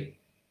 8 điểm.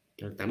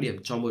 Được 8 điểm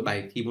cho mỗi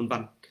bài thi môn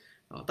văn.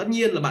 Đó, tất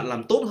nhiên là bạn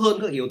làm tốt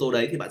hơn các yếu tố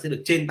đấy thì bạn sẽ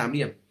được trên 8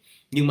 điểm.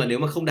 Nhưng mà nếu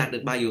mà không đạt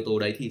được 3 yếu tố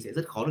đấy thì sẽ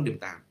rất khó được điểm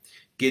 8.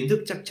 Kiến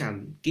thức chắc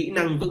chắn, kỹ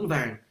năng vững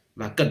vàng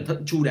và cẩn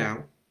thận chu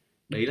đáo.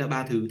 Đấy là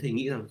 3 thứ thầy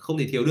nghĩ rằng không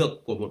thể thiếu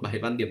được của một bài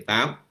văn điểm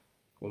 8.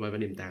 Của bài văn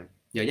điểm 8.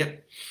 Nhớ nhé.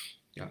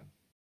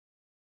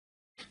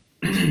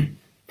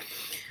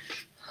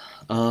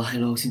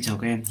 Hello, xin chào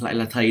các em. Lại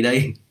là thầy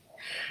đây.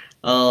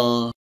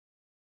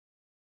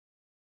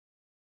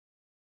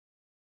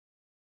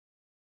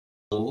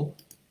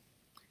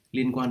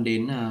 Liên quan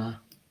đến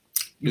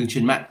đường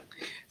truyền mạng,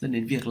 dẫn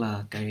đến việc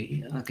là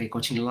cái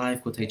quá trình live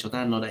của thầy cho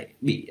ta nó lại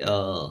bị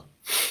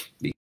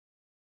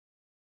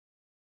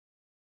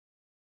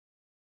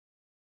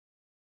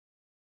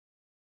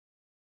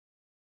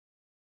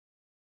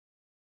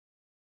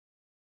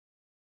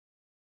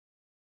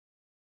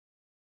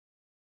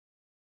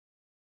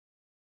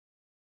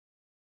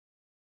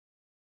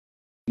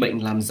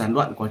bệnh làm gián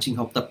đoạn quá trình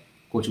học tập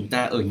của chúng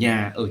ta ở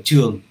nhà, ở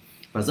trường,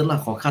 và rất là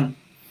khó khăn.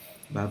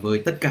 Và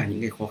với tất cả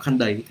những cái khó khăn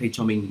đấy thầy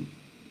cho mình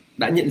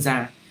đã nhận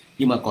ra,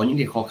 nhưng mà có những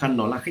cái khó khăn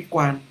nó là khách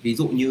quan, ví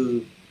dụ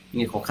như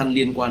những cái khó khăn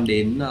liên quan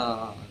đến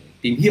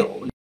tín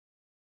hiệu.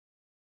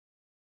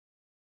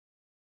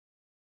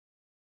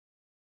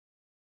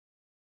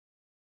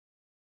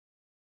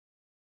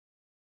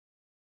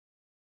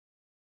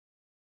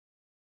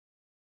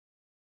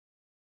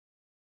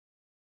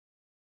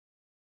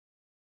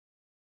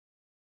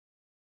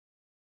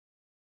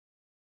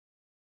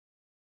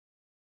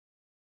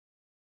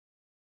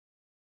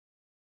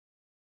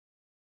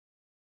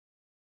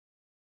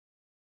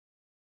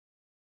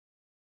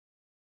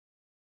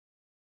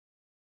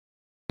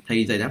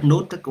 Thầy giải đáp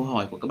nốt các câu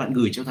hỏi của các bạn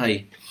gửi cho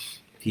thầy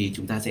thì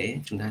chúng ta sẽ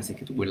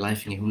kết thúc buổi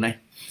live ngày hôm nay.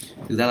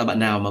 Thực ra là bạn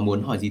nào mà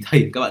muốn hỏi gì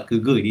thầy, các bạn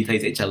cứ gửi đi, thầy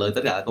sẽ trả lời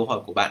tất cả các câu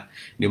hỏi của bạn.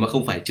 Nếu mà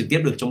không phải trực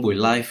tiếp được trong buổi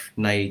live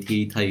này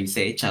thì thầy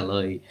sẽ trả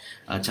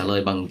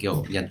lời bằng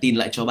kiểu nhắn tin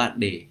lại cho bạn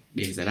để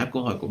giải đáp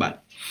câu hỏi của bạn.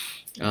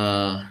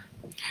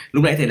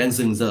 Lúc nãy thầy đang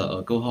dừng dở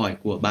ở câu hỏi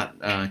của bạn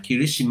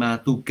Kirishima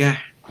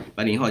Tuka.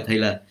 Bạn ấy hỏi thầy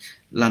là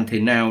làm thế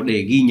nào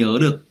để ghi nhớ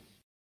được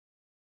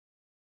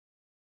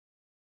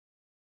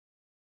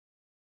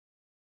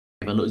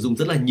và nội dung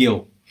rất là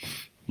nhiều.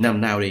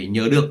 Làm nào để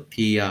nhớ được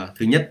thì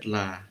thứ nhất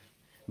là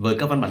với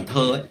các văn bản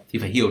thơ ấy, thì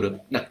phải hiểu được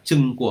đặc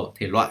trưng của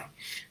thể loại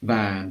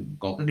và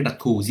có các cái đặc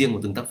thù riêng của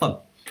từng tác phẩm.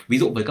 Ví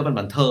dụ với các văn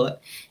bản thơ ấy,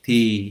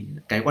 thì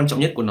cái quan trọng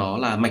nhất của nó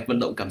là mạch vận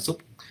động cảm xúc.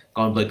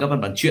 Còn với các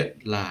văn bản truyện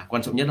là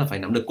quan trọng nhất là phải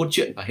nắm được cốt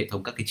truyện và hệ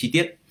thống các cái chi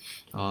tiết.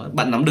 Đó,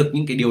 bạn nắm được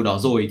những cái điều đó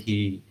rồi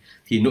thì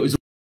nội dung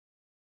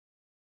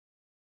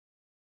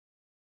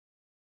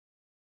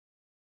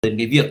đến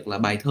cái việc là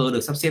bài thơ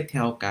được sắp xếp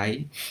theo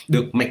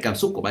được mạch cảm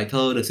xúc của bài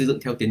thơ được xây dựng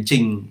theo tiến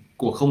trình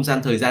của không gian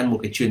thời gian, một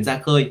cái chuyến ra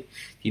khơi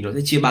thì nó sẽ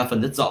chia 3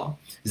 phần rất rõ.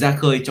 Ra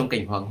khơi trong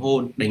cảnh hoàng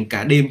hôn, đánh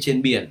cá đêm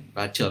trên biển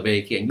và trở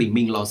về khi ánh bình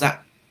minh ló dạng.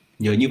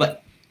 Nhớ như vậy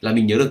là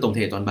mình nhớ được tổng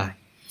thể toàn bài.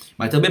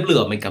 Bài thơ Bếp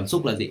lửa mạch cảm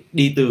xúc là gì?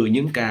 Đi từ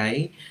những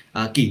cái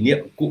kỷ niệm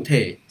cụ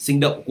thể sinh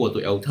động của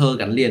tuổi ấu thơ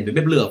gắn liền với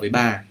bếp lửa với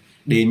bà,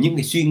 đến những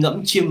cái suy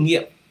ngẫm chiêm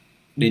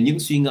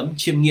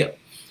nghiệm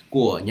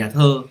của nhà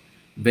thơ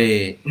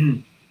về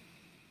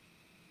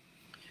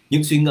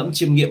những suy ngẫm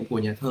chiêm nghiệm của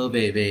nhà thơ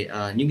về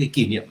những cái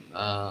kỷ niệm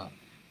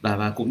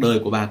và cuộc đời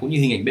của bà, cũng như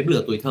hình ảnh bếp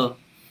lửa tuổi thơ.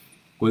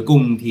 Cuối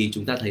cùng thì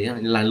chúng ta thấy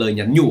là lời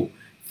nhắn nhủ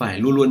phải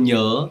luôn luôn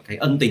nhớ cái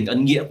ân tình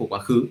ân nghĩa của quá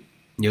khứ.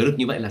 Nhớ được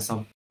như vậy là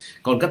xong.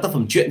 Còn các tác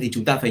phẩm truyện thì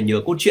chúng ta phải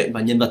nhớ cốt truyện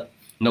và nhân vật.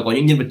 Nó có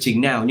những nhân vật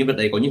chính nào, nhân vật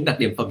đấy có những đặc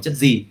điểm phẩm chất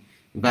gì,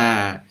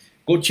 và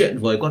cốt truyện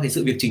với các cái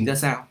sự việc chính ra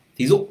sao.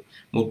 Thí dụ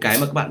một cái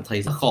mà các bạn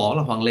thấy rất khó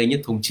là Hoàng Lê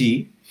Nhất Thống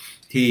Chí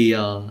thì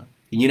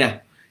như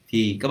nào?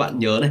 thì các bạn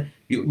nhớ này,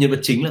 ví dụ nhân vật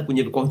chính là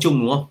nhân vật Quang Trung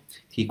đúng không,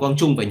 thì Quang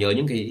Trung phải nhớ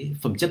những cái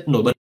phẩm chất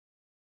nổi bật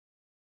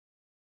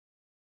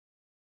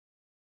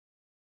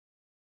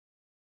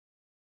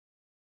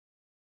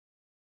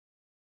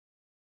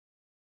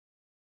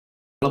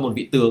là một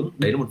vị tướng,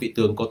 đấy là một vị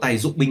tướng có tài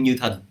dụng binh như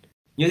thần,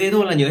 như thế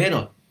thôi là nhớ hết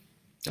rồi.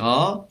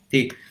 Đó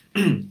thì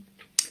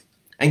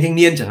anh thanh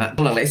niên chẳng hạn,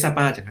 trong lặng lẽ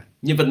Sapa chẳng hạn,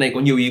 nhân vật này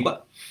có nhiều ý quá,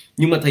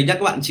 nhưng mà thầy nhắc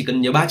các bạn chỉ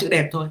cần nhớ 3 chữ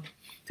đẹp thôi.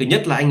 Thứ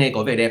nhất là anh này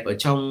có vẻ đẹp ở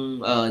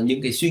trong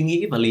những cái suy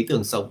nghĩ và lý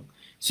tưởng sống,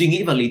 suy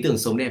nghĩ và lý tưởng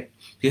sống đẹp.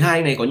 Thứ hai,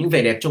 anh này có những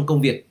vẻ đẹp trong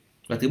công việc,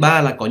 và thứ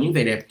ba là có những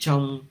vẻ đẹp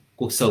trong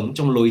cuộc sống,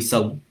 trong lối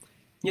sống.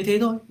 Như thế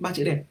thôi, 3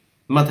 chữ đẹp.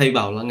 Mà thầy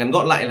bảo là ngắn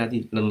gọn lại là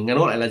gì? Ngắn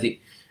gọn lại là gì?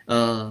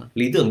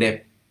 Lý tưởng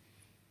đẹp,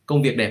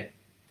 công việc đẹp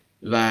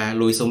và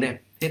lối sống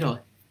đẹp. Hết rồi.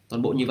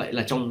 Toàn bộ như vậy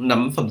là trong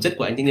nắm phẩm chất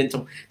của anh thanh niên.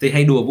 Trong thầy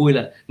hay đùa vui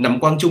là nắm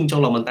Quang Trung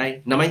trong lòng bàn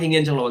tay, nắm anh thanh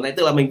niên trong lòng bàn tay,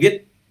 tức là mình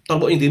viết toàn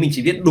bộ những thứ mình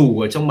chỉ viết đủ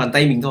ở trong bàn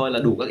tay mình thôi là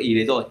đủ các ý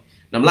đấy rồi.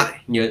 Nắm lại,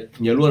 nhớ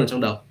luôn ở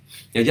trong đầu.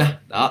 Nhớ chưa?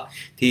 Đó.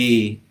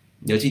 Thì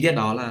nhớ chi tiết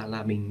đó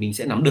là mình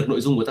sẽ nắm được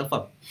nội dung của tác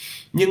phẩm.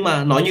 Nhưng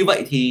mà nói như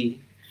vậy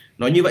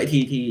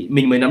thì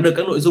mình mới nắm được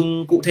các nội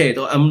dung cụ thể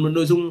thôi,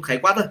 nội dung khái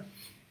quát thôi.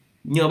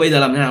 Nhưng mà bây giờ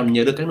làm thế nào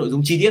nhớ được các nội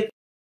dung chi tiết?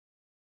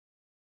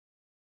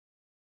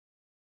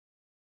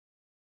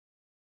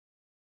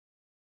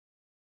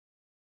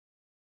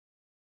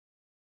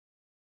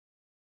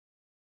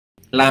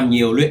 Làm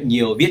nhiều, luyện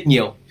nhiều, viết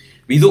nhiều.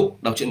 Ví dụ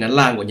đọc truyện ngắn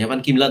Làng của nhà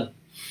văn Kim Lân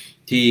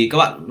thì các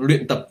bạn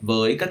luyện tập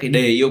với các cái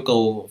đề yêu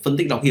cầu phân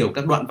tích đọc hiểu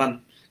các đoạn văn.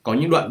 Có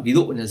những đoạn ví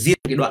dụ là riêng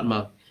cái đoạn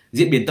mà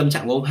diễn biến tâm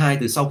trạng của ông Hai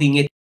từ sau khi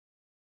nghe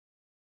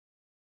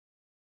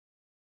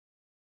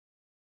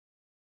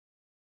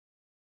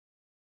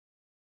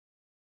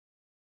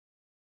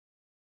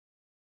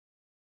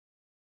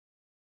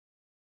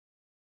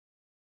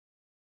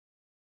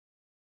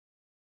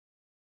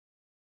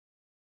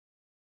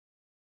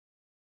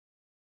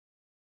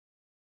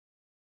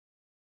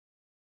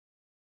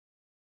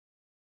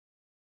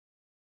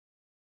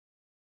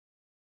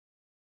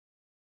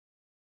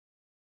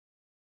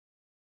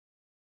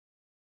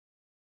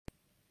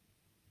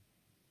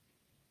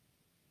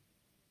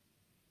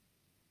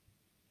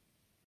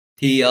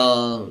thì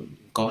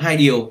có hai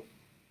điều,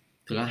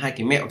 thực là hai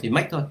cái mẹo thì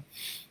mách thôi.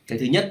 Cái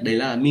thứ nhất đấy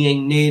là Minh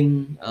Anh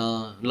nên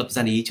lập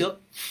dàn ý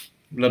trước.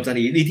 Lập dàn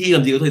ý, đi thi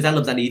làm gì có thời gian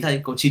lập dàn ý thầy,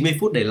 có 90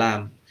 phút để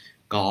làm.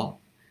 Có,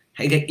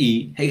 hãy gạch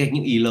ý, hãy gạch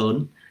những ý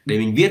lớn để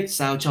mình viết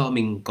sao cho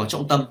mình có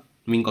trọng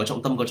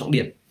tâm, có trọng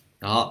điểm.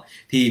 Đó,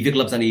 thì việc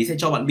lập dàn ý sẽ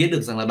cho bạn biết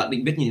được rằng là bạn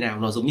định viết như thế nào.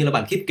 Nó giống như là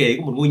bản thiết kế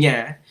của một ngôi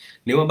nhà ấy.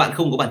 Nếu mà bạn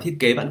không có bản thiết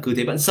kế, bạn cứ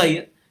thế bạn xây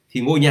ấy,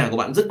 thì ngôi nhà của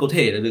bạn rất có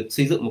thể là được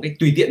xây dựng một cách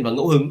tùy tiện và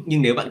ngẫu hứng.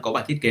 Nhưng nếu bạn có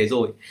bản thiết kế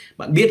rồi,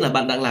 bạn biết là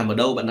bạn đang làm ở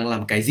đâu, bạn đang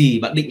làm cái gì,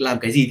 bạn định làm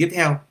cái gì tiếp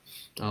theo,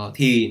 đó,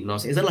 thì nó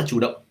sẽ rất là chủ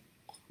động.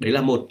 Đấy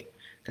là một.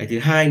 Cái thứ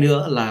hai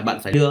nữa là bạn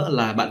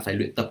phải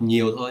luyện tập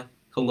nhiều thôi,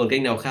 không còn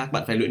cách nào khác.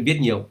 Bạn phải luyện viết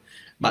nhiều,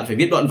 bạn phải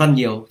viết đoạn văn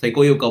nhiều. Thầy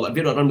cô yêu cầu bạn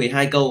viết đoạn văn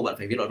 12 câu, bạn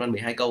phải viết đoạn văn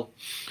 12 câu.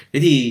 Thế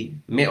thì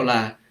mẹo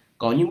là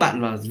có những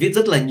bạn mà viết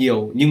rất là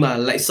nhiều nhưng mà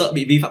lại sợ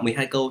bị vi phạm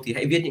 12 câu thì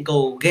hãy viết những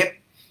câu ghép.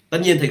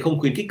 Tất nhiên thầy không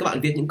khuyến khích các bạn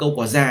viết những câu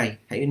quá dài,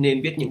 hãy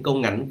nên viết những câu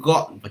ngắn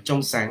gọn và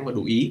trong sáng và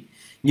đủ ý.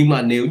 Nhưng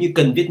mà nếu như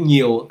cần viết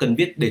nhiều, cần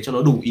viết để cho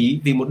nó đủ ý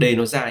vì một đề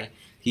nó dài,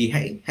 thì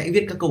hãy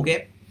viết các câu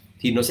ghép,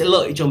 thì nó sẽ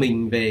lợi cho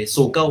mình về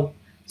số câu.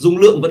 Dung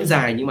lượng vẫn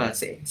dài nhưng mà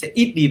sẽ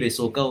ít đi về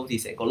số câu thì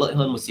sẽ có lợi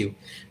hơn một xíu.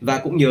 Và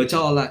cũng nhớ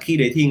cho là khi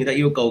đề thi người ta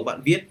yêu cầu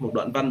bạn viết một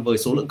đoạn văn với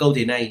số lượng câu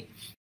thế này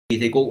thì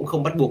thầy cô cũng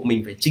không bắt buộc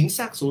mình phải chính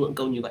xác số lượng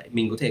câu như vậy.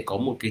 Mình có thể có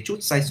một cái chút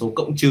sai số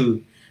cộng trừ,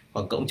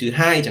 hoặc cộng trừ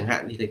 2 chẳng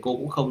hạn, thì thầy cô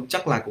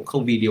cũng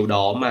không vì điều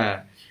đó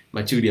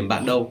mà trừ điểm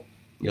bạn đâu.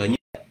 Nhớ như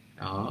vậy.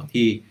 Đó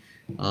thì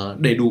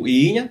để đủ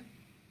ý nhé.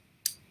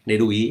 Để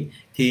đủ ý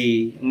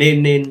thì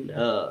nên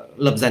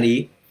lập dàn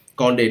ý.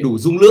 Còn để đủ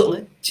dung lượng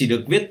ấy, chỉ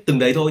được viết từng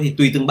đấy thôi thì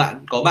tùy từng bạn.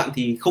 Có bạn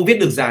thì không viết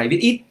được dài, viết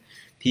ít,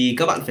 thì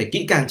các bạn phải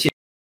kỹ càng triển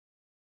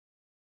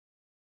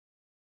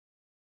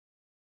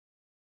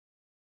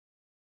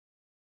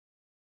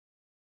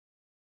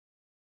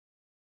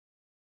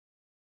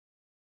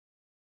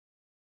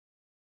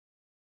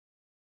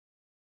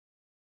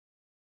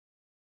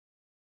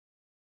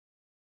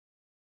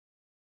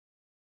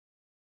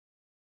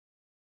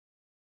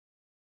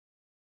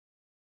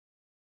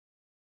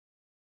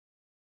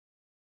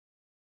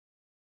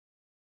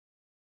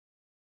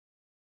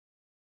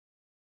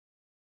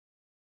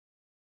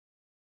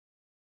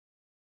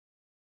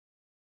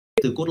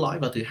từ cốt lõi.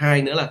 Và thứ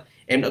hai nữa là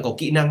em đã có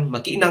kỹ năng, mà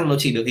kỹ năng nó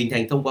chỉ được hình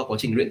thành thông qua quá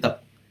trình luyện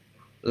tập.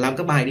 Làm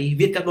các bài đi,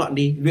 viết các đoạn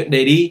đi, luyện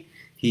đề đi,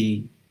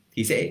 thì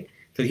sẽ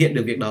thực hiện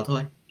được việc đó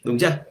thôi. Đúng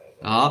chưa?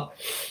 Đó,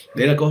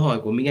 đấy là câu hỏi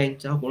của Minh Anh,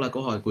 chắc cũng là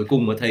câu hỏi cuối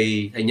cùng mà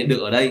thầy nhận được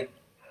ở đây.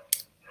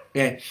 Ok,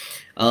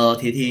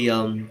 thế thì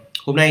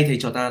hôm nay thầy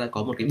cho ta đã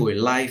có một cái buổi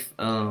live,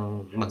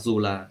 mặc dù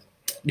là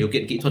điều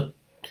kiện kỹ thuật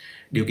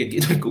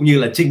cũng như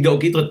là trình độ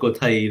kỹ thuật của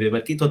thầy về mặt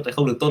kỹ thuật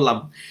không được tốt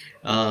lắm,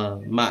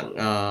 mạng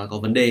có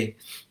vấn đề,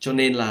 cho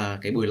nên là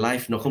cái buổi live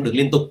nó không được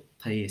liên tục.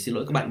 Thầy xin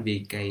lỗi các bạn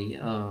vì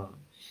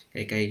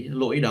cái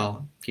lỗi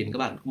đó, khiến các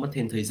bạn cũng mất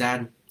thêm thời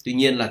gian. Tuy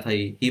nhiên là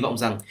thầy hy vọng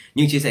rằng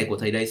những chia sẻ của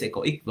thầy đây sẽ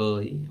có ích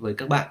với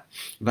các bạn,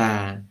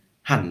 và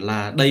hẳn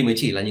là đây mới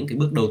chỉ là những cái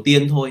bước đầu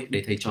tiên thôi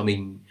để thầy trò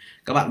mình,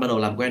 các bạn bắt đầu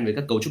làm quen với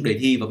các cấu trúc đề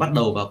thi và bắt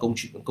đầu vào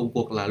công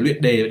cuộc là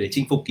luyện đề để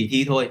chinh phục kỳ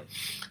thi thôi.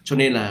 Cho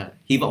nên là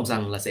hy vọng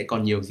rằng là sẽ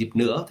còn nhiều dịp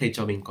nữa thầy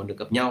trò mình còn được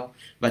gặp nhau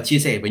và chia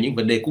sẻ với những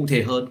vấn đề cụ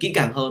thể hơn, kỹ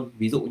càng hơn,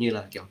 ví dụ như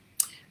là kiểu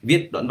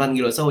viết đoạn văn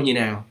nghị luận xã hội như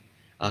nào,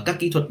 các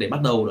kỹ thuật để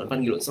bắt đầu đoạn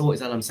văn nghị luận xã hội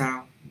ra làm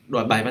sao,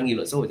 đoạn bài văn nghị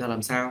luận xã hội ra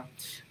làm sao,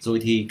 rồi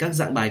thì các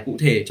dạng bài cụ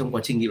thể trong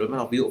quá trình nghị luận văn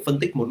học, ví dụ phân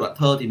tích một đoạn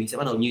thơ thì mình sẽ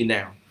bắt đầu như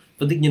nào,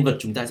 phân tích nhân vật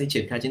chúng ta sẽ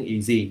triển khai những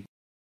ý gì.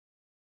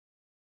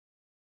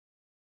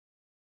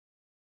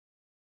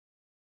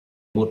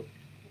 Một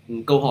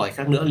câu hỏi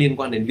khác nữa liên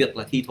quan đến việc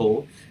là thi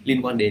thố,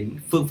 liên quan đến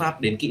phương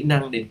pháp, đến kỹ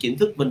năng, đến kiến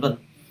thức vân vân,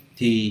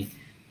 thì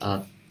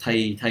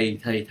thầy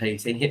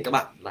sẽ hiện các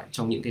bạn lại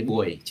trong những cái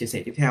buổi chia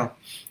sẻ tiếp theo.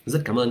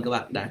 Rất cảm ơn các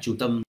bạn đã chú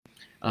tâm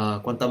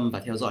quan tâm và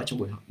theo dõi trong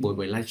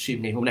buổi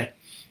livestream ngày hôm nay.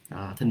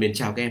 Thân mến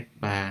chào các em,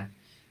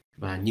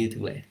 và như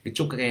thường lệ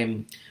chúc các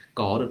em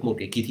có được một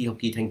cái kỳ thi học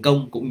kỳ thành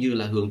công, cũng như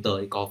là hướng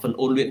tới có phần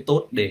ôn luyện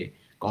tốt để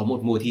có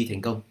một mùa thi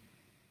thành công.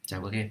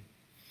 Chào các em.